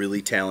 they're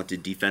really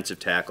talented defensive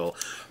tackle,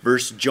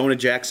 versus Jonah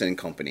Jackson and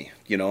company.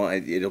 You know,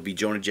 it'll be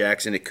Jonah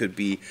Jackson. It could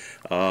be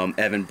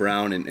Evan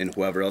Brown and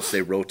whoever else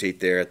they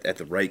rotate there at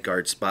the right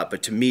guard spot.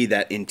 But to me,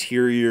 that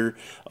interior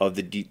of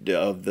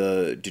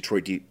the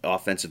Detroit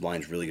offensive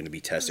line is really going to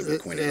be tested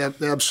with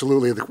Quinnen.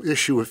 Absolutely. The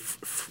issue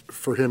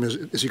for him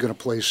is he going to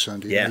play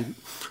Sunday? Yeah.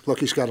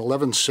 Look, he's got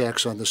 11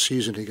 sacks on the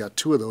season. He got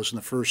 2 of those in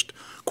the first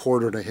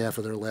quarter and a half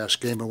of their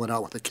last game and went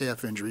out with a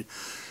calf injury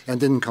and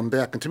didn't come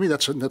back. And to me,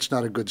 that's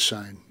not a good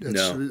sign.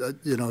 No.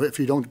 You know, if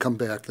you don't come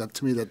back,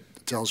 to me that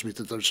tells me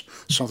that there's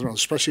something wrong,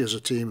 especially as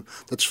a team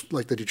that's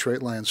like the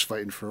Detroit Lions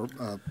fighting for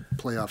a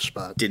playoff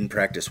spot. Didn't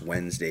practice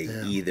Wednesday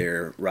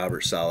either.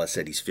 Robert Saleh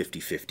said he's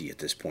 50-50 at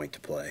this point to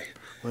play.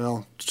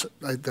 Well,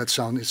 it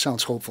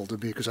sounds hopeful to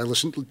me because I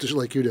listened, just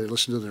like you did, I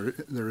listened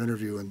to their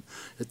interview, and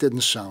it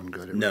didn't sound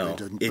good. It really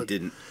didn't. It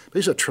didn't. But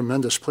he's a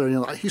tremendous player.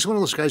 You know, he's one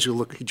of those guys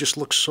he just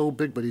looks so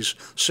big, but he's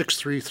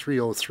 6'3",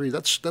 303.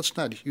 That's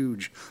not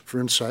huge for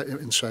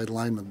inside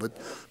linemen, but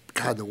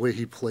God, the way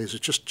he plays,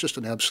 it's just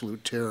an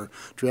absolute terror.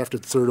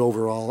 Drafted 3rd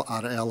overall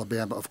out of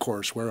Alabama, of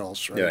course. Where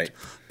else, right? Right.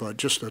 But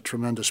just a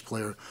tremendous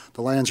player.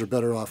 The Lions are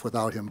better off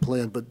without him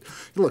playing. But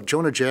look,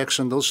 Jonah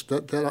Jackson,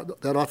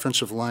 that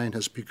offensive line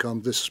has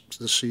become this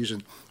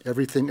season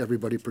everything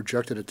everybody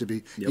projected it to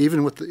be,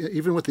 even with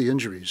the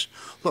injuries.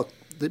 Look,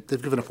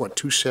 they've given up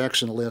 2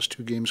 sacks in the last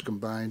 2 games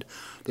combined.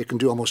 They can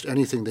do almost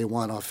anything they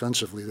want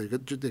offensively.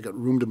 They got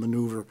room to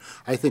maneuver.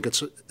 I think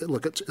it's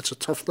a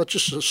tough. Let's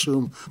just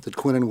assume that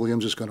Quinnen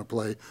Williams is going to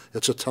play.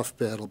 It's a tough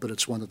battle, but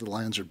it's one that the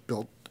Lions are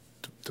built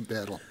to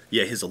battle.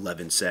 Yeah, his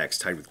 11 sacks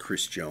tied with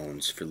Chris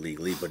Jones for league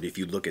lead. But if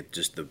you look at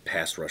just the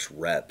pass rush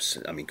reps,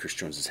 I mean, Chris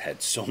Jones has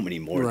had so many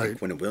more than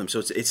Quinnen Williams. So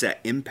it's that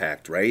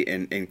impact, right?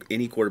 And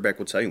any quarterback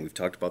will tell you, and we've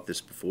talked about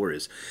this before,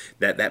 is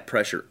that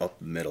pressure up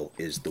the middle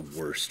is the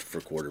worst for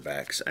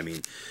quarterbacks. I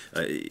mean,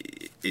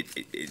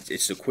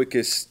 it's the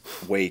quickest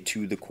way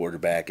to the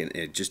quarterback, and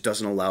it just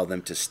doesn't allow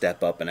them to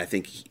step up. And I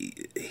think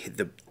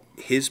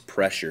his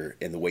pressure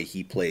and the way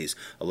he plays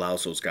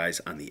allows those guys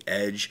on the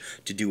edge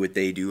to do what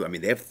they do. I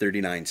mean, they have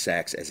 39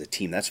 sacks as a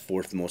team. That's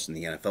 4th most in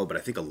the NFL, but I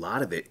think a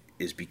lot of it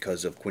is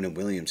because of Quinnen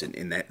Williams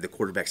and that the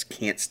quarterbacks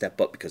can't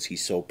step up because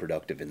he's so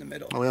productive in the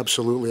middle. Oh,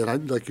 absolutely.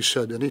 And like you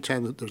said,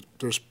 anytime that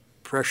there's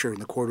pressure in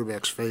the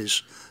quarterback's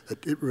face,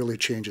 it really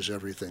changes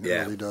everything. It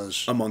really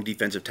does. Among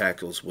defensive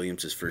tackles,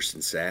 Williams is first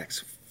in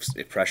sacks,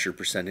 pressure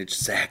percentage,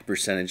 sack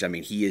percentage. I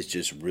mean, he is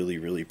just really,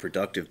 really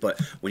productive.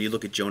 But when you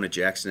look at Jonah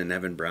Jackson and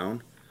Evan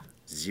Brown,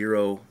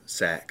 0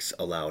 sacks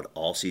allowed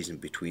all season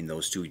between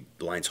those two.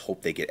 The Lions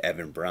hope they get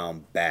Evan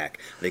Brown back.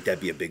 I think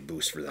that'd be a big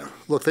boost for them.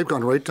 Look, they've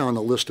gone right down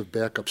the list of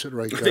backups at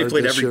right guard. They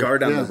played every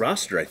guard on the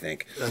roster, I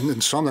think. And then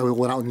some that we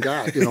went out and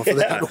got, for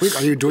that week.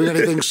 Are you doing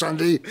anything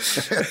Sunday?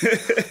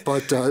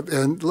 But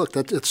and look,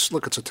 it's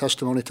a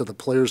testimony to the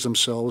players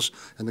themselves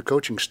and the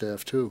coaching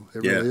staff too.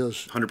 It really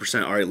is.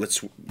 100%. All right,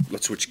 let's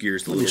switch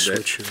gears a little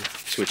bit.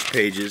 Switch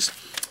pages.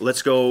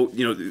 Let's go.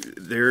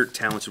 Their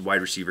talented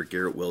wide receiver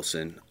Garrett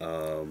Wilson,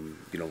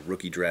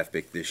 rookie draft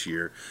pick this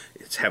year,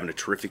 is having a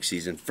terrific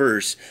season.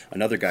 First,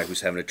 another guy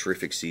who's having a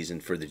terrific season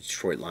for the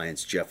Detroit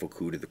Lions, Jeff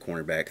Okudah, the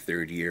cornerback,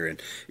 3rd year.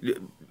 And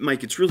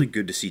Mike, it's really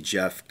good to see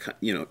Jeff,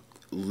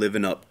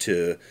 living up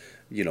to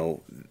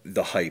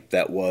the hype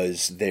that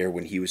was there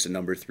when he was the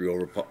number 3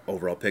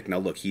 overall pick. Now,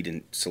 look, he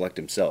didn't select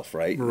himself,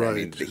 right? Right. I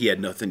mean, he had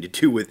nothing to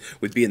do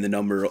with being the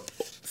number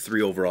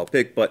 3 overall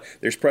pick, but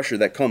there's pressure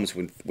that comes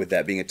with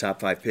that being a top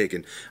 5 pick,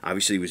 and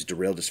obviously he was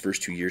derailed his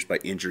first 2 years by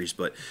injuries,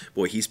 but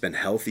boy, he's been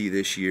healthy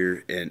this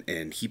year,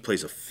 and he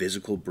plays a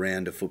physical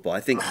brand of football.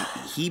 I think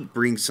he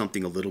brings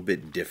something a little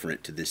bit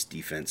different to this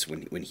defense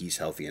when he's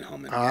healthy and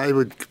humming. I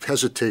would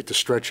hesitate to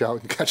stretch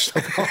out and catch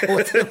the ball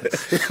with him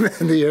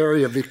in the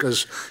area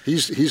because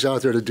he's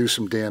out there to do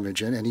some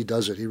damage, and he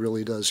does it. He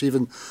really does.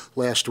 Even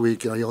last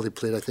week, he only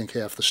played, I think,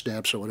 half the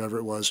snaps or whatever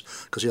it was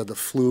because he had the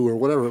flu or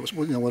whatever it was,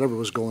 whatever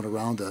was going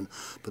around then.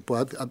 But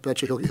boy, I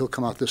bet you he'll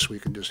come out this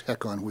week and just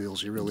heck on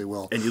wheels. He really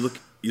will. And you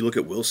look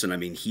at Wilson. I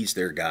mean, he's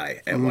their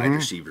guy at wide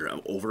receiver.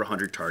 Over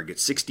 100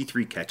 targets,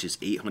 63 catches,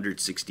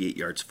 868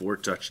 yards, 4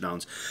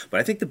 touchdowns. But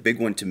I think the big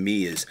one to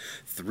me is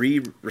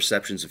 3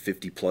 receptions of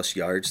 50-plus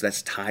yards.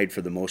 That's tied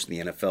for the most in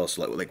the NFL.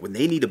 So, like when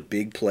they need a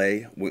big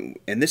play,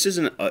 and this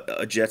isn't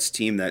a Jets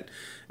team that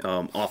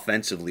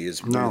offensively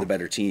is one of the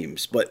better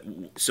teams. But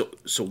so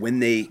when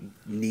they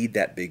need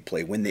that big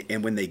play, when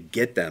they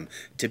get them,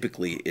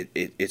 typically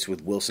it's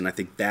with Wilson. I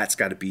think that's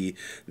got to be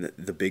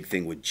the big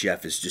thing with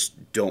Jeff is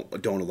just don't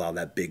allow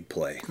that big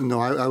play. No,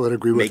 I would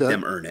agree with that. Make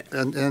them earn it.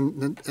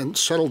 And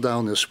settle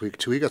down this week,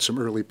 too. He got some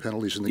early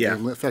penalties in the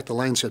game. In fact, the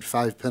Lions had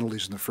 5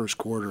 penalties in the first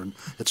quarter, and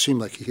it seemed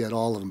like he had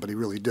all of them, but he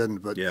really didn't.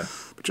 But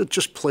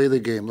just play the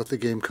game. Let the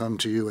game come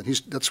to you. And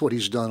that's what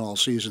he's done all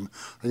season.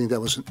 I think that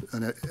was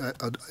an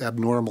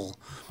abnormal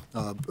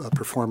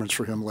performance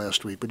for him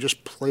last week. But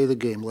just play the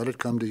game, let it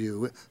come to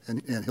you,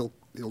 and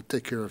he'll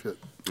take care of it.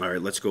 All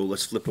right, let's go.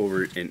 Let's flip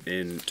over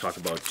and talk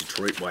about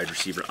Detroit wide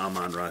receiver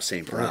Amon-Ra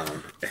St.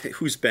 Brown,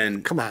 who's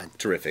been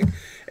terrific.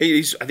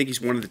 I think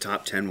he's one of the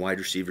top 10 wide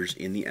receivers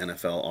in the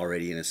NFL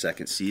already in his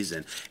second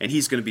season, and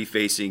he's going to be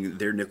facing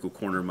their nickel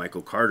corner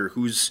Michael Carter,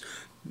 who's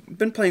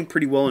been playing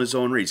pretty well in his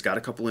own right. He's got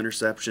a couple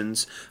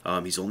interceptions.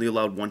 He's only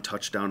allowed 1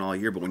 touchdown all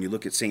year, but when you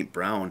look at St.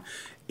 Brown,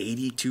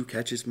 82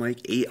 catches,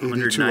 Mike,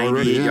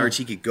 898 yards.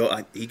 He could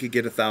go. He could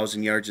get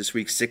 1,000 yards this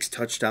week, 6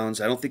 touchdowns.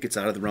 I don't think it's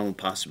out of the realm of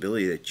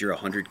possibility that you're a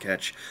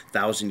 100-catch,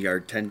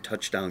 1,000-yard,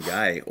 10-touchdown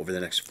guy over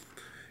the next.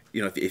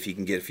 If he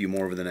can get a few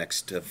more over the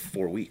next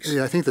 4 weeks.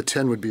 Yeah, I think the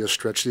 10 would be a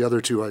stretch. The other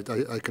 2,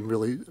 I can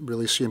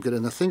really see him get.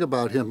 And the thing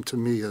about him, to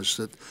me, is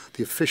that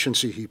the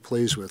efficiency he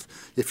plays with.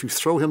 If you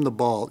throw him the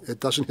ball,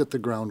 it doesn't hit the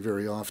ground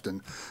very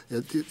often.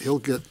 He'll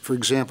get, for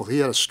example, he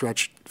had a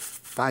stretch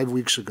 5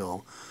 weeks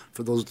ago.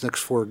 For those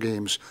next 4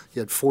 games, he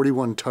had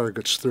 41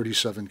 targets,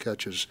 37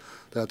 catches.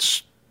 That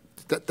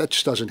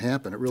just doesn't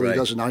happen. It really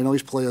doesn't. Now, I know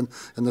he's playing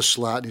in the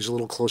slot, and he's a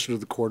little closer to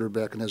the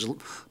quarterback and has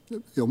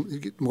you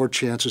get more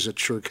chances at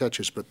sure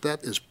catches, but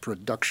that is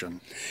production.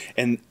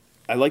 And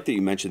I like that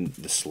you mentioned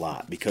the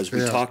slot because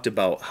we talked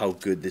about how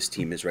good this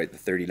team is, right? The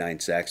 39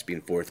 sacks being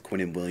fourth,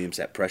 Quinnen Williams,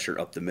 that pressure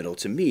up the middle.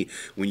 To me,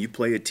 when you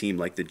play a team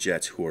like the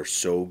Jets who are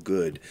so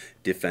good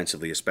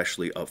defensively,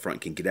 especially up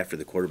front, can get after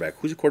the quarterback,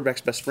 who's a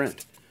quarterback's best friend?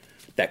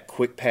 That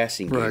quick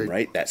passing game,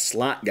 right? That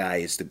slot guy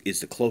is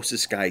the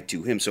closest guy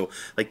to him. So,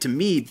 to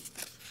me,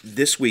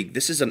 this week,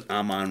 this is an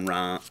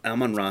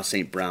Amon-Ra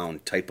St. Brown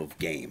type of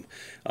game.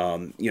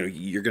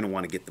 You're going to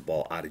want to get the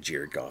ball out of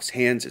Jared Goff's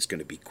hands. It's going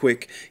to be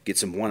quick. Get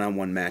some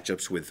one-on-one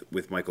matchups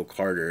with Michael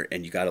Carter,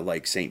 and you got to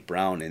like St.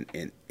 Brown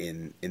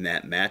in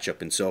that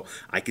matchup. And so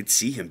I could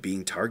see him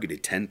being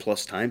targeted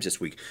 10-plus times this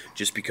week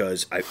just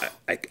because I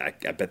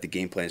bet the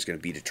game plan is going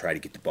to be to try to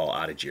get the ball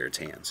out of Jared's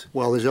hands.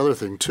 Well, there's the other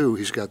thing, too.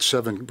 He's got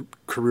 7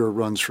 career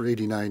runs for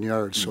 89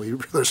 yards, so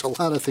there's a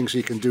lot of things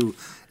he can do.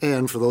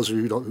 And for those of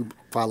you who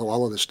follow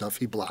all of this stuff,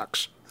 he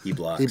blocks. He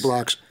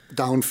blocks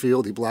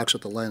downfield. He blocks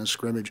at the line of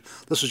scrimmage.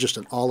 This is just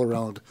an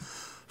all-around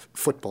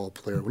football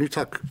player. When you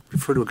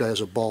refer to a guy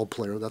as a ball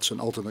player, that's an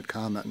ultimate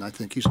comment, and I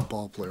think he's a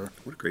ball player.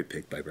 What a great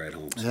pick by Brad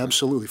Holmes.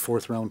 Absolutely,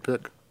 4th-round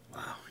pick.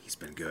 Wow, he's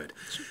been good.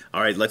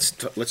 All right, let's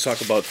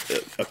talk about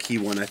a key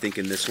one. I think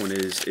in this one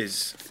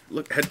is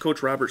look, head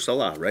coach Robert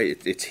Saleh,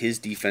 right? It's his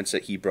defense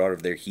that he brought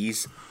over there.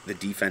 He's the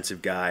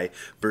defensive guy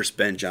versus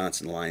Ben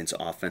Johnson, Lions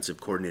offensive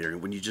coordinator.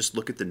 And when you just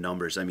look at the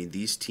numbers, I mean,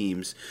 these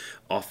teams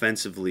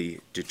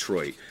offensively,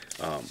 Detroit,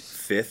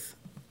 5th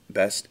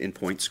best in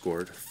points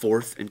scored,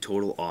 4th in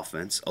total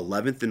offense,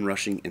 11th in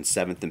rushing, and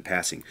 7th in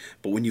passing.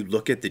 But when you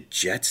look at the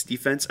Jets'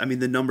 defense, I mean,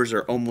 the numbers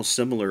are almost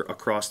similar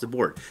across the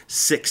board.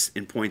 6th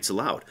in points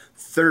allowed,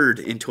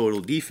 3rd in total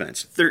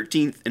defense,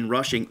 13th in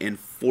rushing, and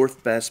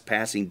 4th best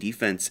passing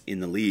defense in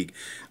the league.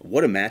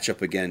 What a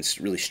matchup against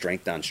really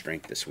strength on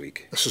strength this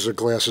week. This is a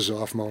glasses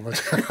off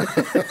moment.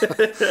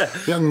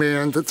 Young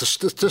man, the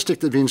statistic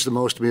that means the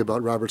most to me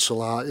about Robert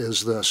Saleh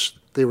is this.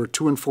 They were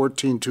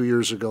 2-14 2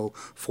 years ago,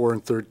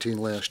 4-13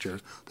 last year.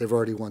 They've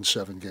already won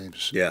 7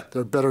 games. Yeah.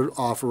 They're better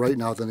off right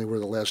now than they were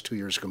the last 2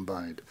 years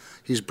combined.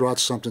 He's brought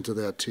something to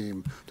that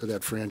team, to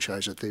that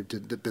franchise that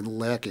they've been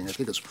lacking. I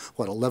think it's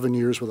 11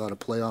 years without a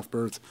playoff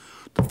berth.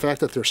 The fact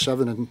that they're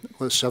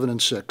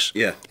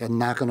 7-6 and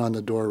knocking on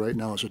the door right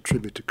now is a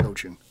tribute to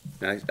coaching.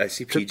 I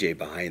see PJ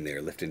behind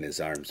there lifting his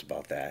arms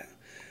about that.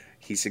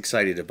 He's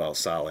excited about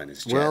Saleh and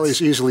his Jets. Well,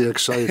 he's easily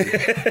excited.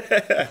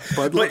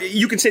 but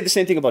you can say the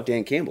same thing about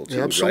Dan Campbell,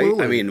 too, absolutely.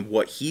 Right? I mean,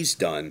 what he's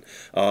done.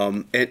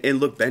 And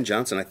look, Ben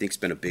Johnson, I think, has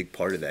been a big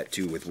part of that,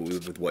 too, with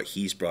what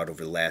he's brought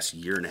over the last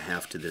year and a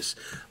half to this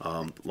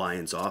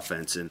Lions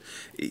offense. And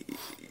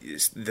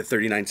the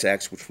 39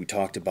 sacks, which we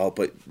talked about,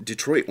 but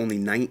Detroit only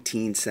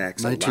 19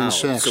 sacks allowed. 19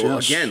 sacks, so,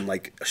 yes. Again,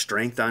 like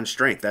strength on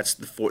strength. That's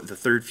the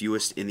 3rd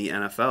fewest in the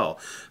NFL.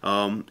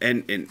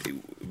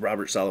 And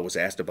Robert Saleh was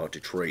asked about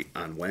Detroit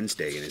on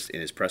Wednesday in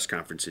his press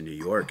conference in New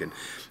York, and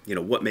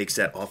what makes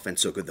that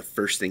offense so good. The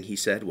first thing he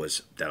said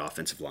was that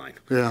offensive line.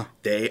 Yeah,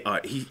 they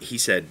are. He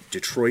said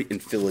Detroit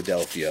and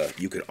Philadelphia,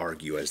 you could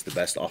argue, as the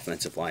best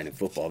offensive line in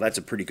football. That's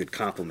a pretty good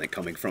compliment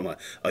coming from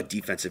a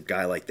defensive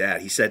guy like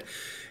that. He said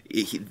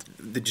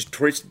the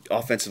Detroit's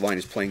offensive line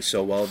is playing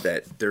so well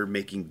that they're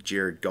making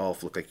Jared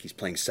Goff look like he's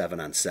playing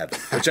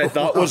 7-on-7, which I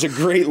thought was a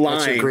great line.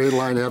 That's a great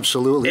line,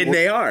 absolutely. And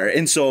they are.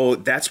 And so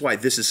that's why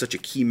this is such a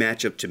key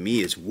matchup to me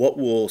is what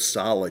will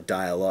Saleh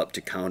dial up to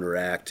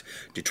counteract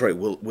Detroit?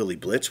 Will he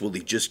blitz? Will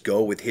he just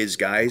go with his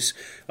guys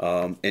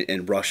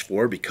and rush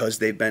forward because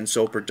they've been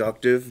so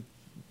productive?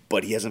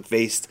 But he hasn't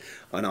faced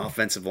an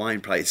offensive line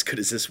probably as good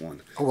as this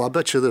one. Oh, well, I'll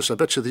bet you this. I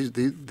bet you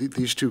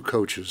these two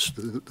coaches,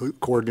 the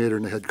coordinator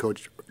and the head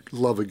coach,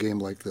 love a game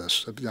like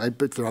this. I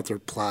bet they're out there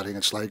plotting.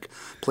 It's like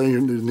playing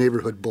your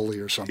neighborhood bully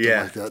or something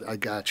like that. I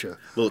gotcha.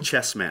 Little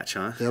chess match,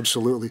 huh?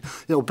 Absolutely.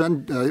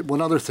 Ben,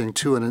 one other thing,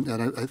 too, and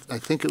I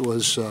think it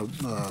was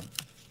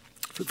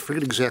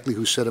forget exactly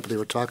who said it, but they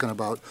were talking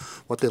about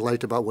what they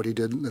liked about what he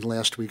did in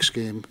last week's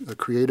game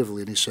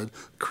creatively, and he said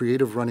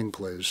creative running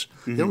plays.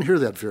 You don't hear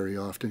that very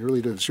often. You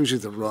really don't. It's usually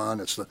the run,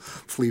 it's the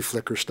flea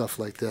flicker stuff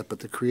like that, but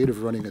the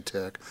creative running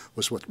attack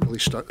was what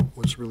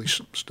really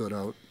stood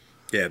out.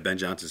 Yeah, Ben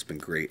Johnson's been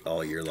great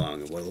all year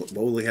long. What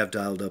will he have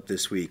dialed up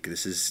this week?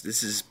 This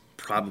is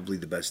probably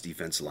the best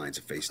defensive lines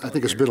have faced. I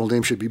think his middle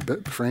name should be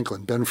Ben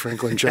Franklin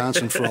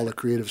Johnson, for all the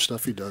creative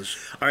stuff he does.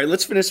 All right,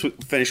 let's finish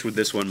with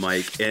this one,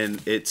 Mike,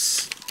 and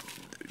it's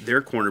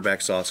their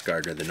cornerback Sauce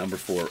Gardner, the number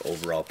 4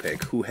 overall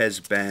pick, who has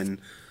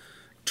been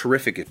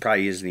terrific. It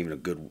probably isn't even a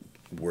good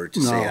word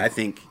to say. I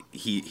think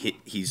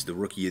he's the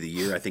rookie of the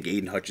year. I think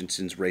Aiden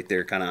Hutchinson's right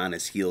there, kind of on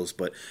his heels,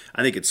 but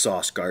I think it's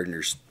Sauce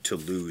Gardner's to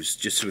lose.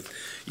 Just with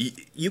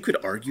you could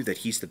argue that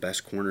he's the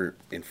best corner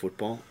in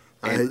football.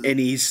 And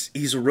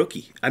he's a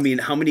rookie. I mean,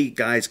 how many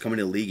guys come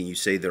into the league and you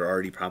say they're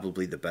already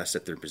probably the best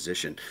at their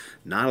position?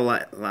 Not a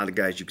lot of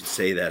guys you can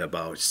say that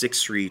about.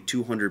 6'3",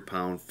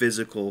 200-pound,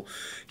 physical.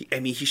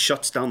 He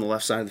shuts down the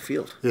left side of the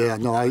field. Yeah,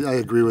 no, I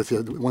agree with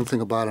you. One thing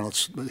about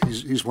him,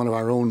 he's one of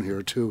our own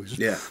here, too.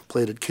 He's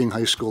played at King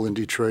High School in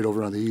Detroit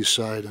over on the east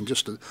side, and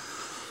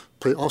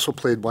also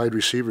played wide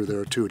receiver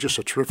there too. Just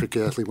a terrific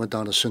athlete. Went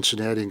down to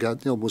Cincinnati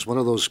and was one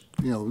of those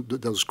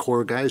those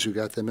core guys who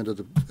got them into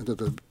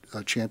the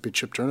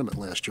championship tournament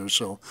last year.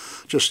 So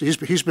just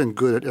he's been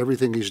good at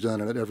everything he's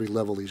done and at every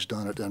level he's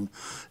done it. And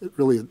it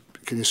really,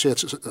 can you say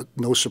it's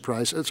no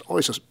surprise? It's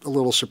always a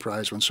little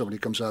surprise when somebody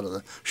comes out of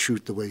the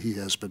chute the way he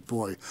has. But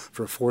boy,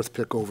 for a 4th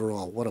pick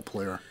overall, what a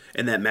player.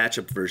 And that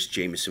matchup versus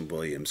Jameson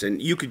Williams.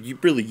 And you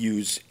really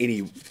use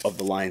any of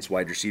the Lions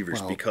wide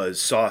receivers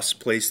because Sauce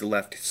plays the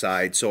left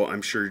side. So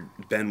I'm sure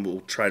Ben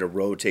will try to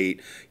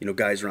rotate,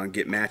 guys around,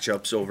 get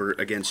matchups over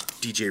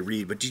against DJ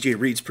Reed. But DJ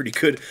Reed's pretty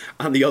good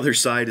on the other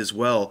side as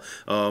well.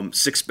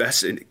 6th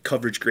best in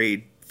coverage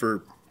grade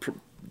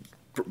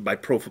by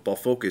Pro Football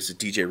Focus is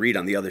DJ Reed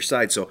on the other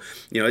side. So,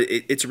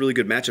 it's a really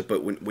good matchup.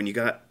 But when you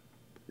got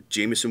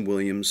Jameson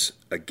Williams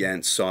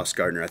against Sauce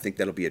Gardner, I think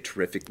that'll be a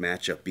terrific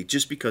matchup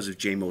just because of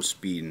Jamo's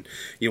speed.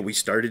 And, we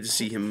started to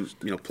see him,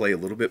 play a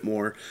little bit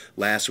more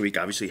last week.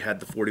 Obviously had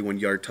the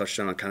 41-yard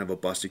touchdown on kind of a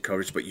busted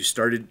coverage, but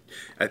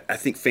I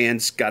think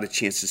fans got a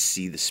chance to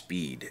see the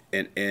speed.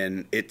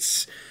 And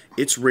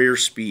it's rare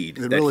speed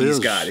that really he's is.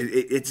 got.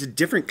 It's a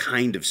different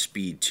kind of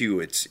speed,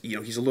 too. It's,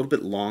 he's a little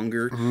bit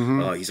longer.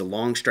 He's a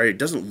long strider. It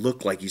doesn't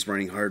look like he's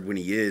running hard when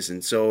he is.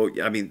 And so,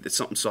 it's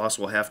something Sauce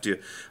will have to,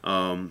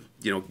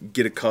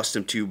 get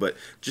accustomed to. But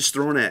just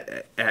throwing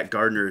at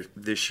Gardner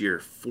this year,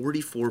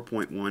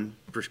 44.1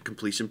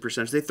 completion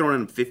percentage. They've thrown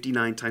at him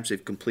 59 times.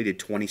 They've completed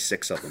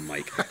 26 of them,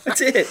 Mike.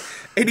 That's it.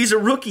 And he's a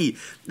rookie.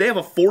 They have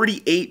a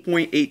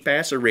 48.8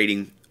 passer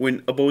rating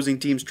when opposing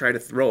teams try to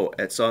throw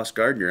at Sauce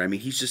Gardner.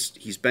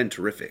 He's been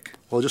terrific.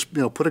 Well, just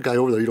put a guy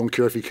over there. You don't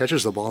care if he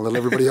catches the ball, and let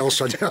everybody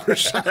else on the other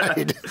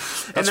side.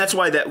 And that's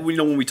why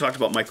when we talked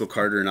about Michael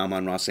Carter and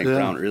Amon-Ra St.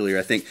 Brown earlier,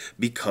 I think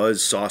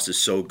because Sauce is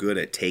so good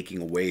at taking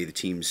away the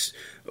team's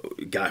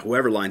guy,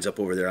 whoever lines up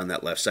over there on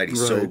that left side,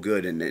 he's so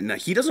good, and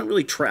he doesn't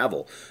really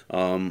travel.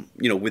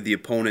 With the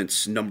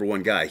opponent's number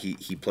 1 guy,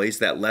 he plays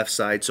that left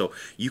side, so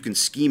you can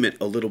scheme it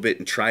a little bit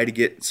and try to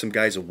get some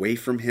guys away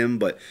from him,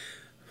 but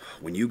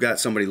when you got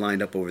somebody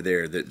lined up over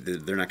there,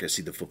 they're not going to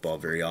see the football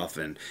very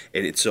often.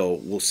 And so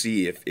we'll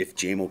see if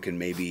Jamo can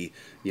maybe,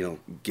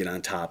 get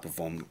on top of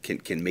them,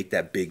 can make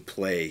that big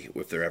play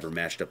if they're ever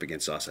matched up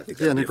against us. I think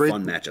that'd be a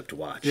fun matchup to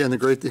watch. Yeah, and the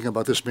great thing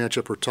about this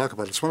matchup we're talking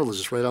about, it's one of those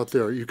that's right out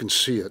there. You can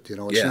see it.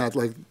 It's not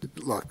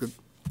like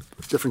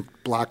different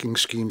blocking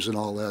schemes and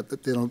all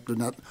that. They're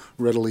not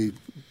readily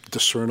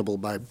discernible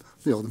by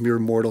the mere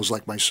mortals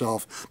like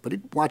myself. But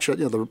watch it,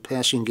 the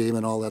passing game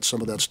and all that,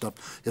 some of that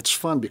stuff. It's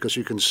fun because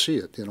you can see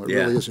it. It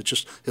really is.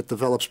 It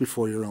develops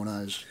before your own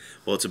eyes.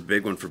 Well, it's a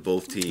big one for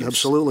both teams.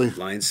 Absolutely.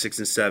 Lions 6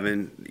 and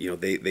 7.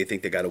 They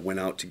think they got to win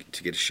out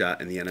to get a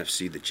shot in the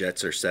NFC. The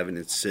Jets are 7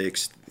 and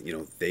 6.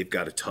 They've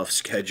got a tough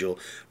schedule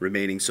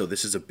remaining. So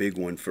this is a big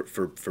one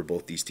for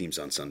both these teams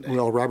on Sunday.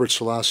 Well, Robert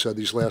Salah said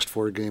these last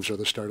 4 games are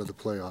the start of the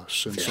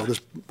playoffs, and so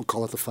we'll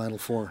call it the Final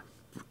Four.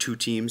 2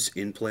 teams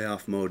in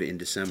playoff mode in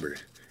December.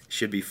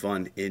 Should be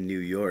fun in New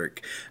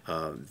York.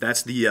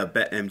 That's the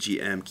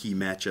BetMGM key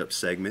matchup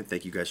segment.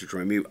 Thank you guys for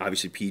joining me.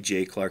 Obviously,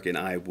 PJ Clark and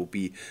I will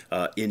be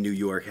in New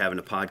York having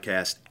a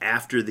podcast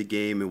after the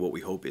game and what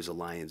we hope is a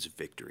Lions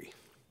victory.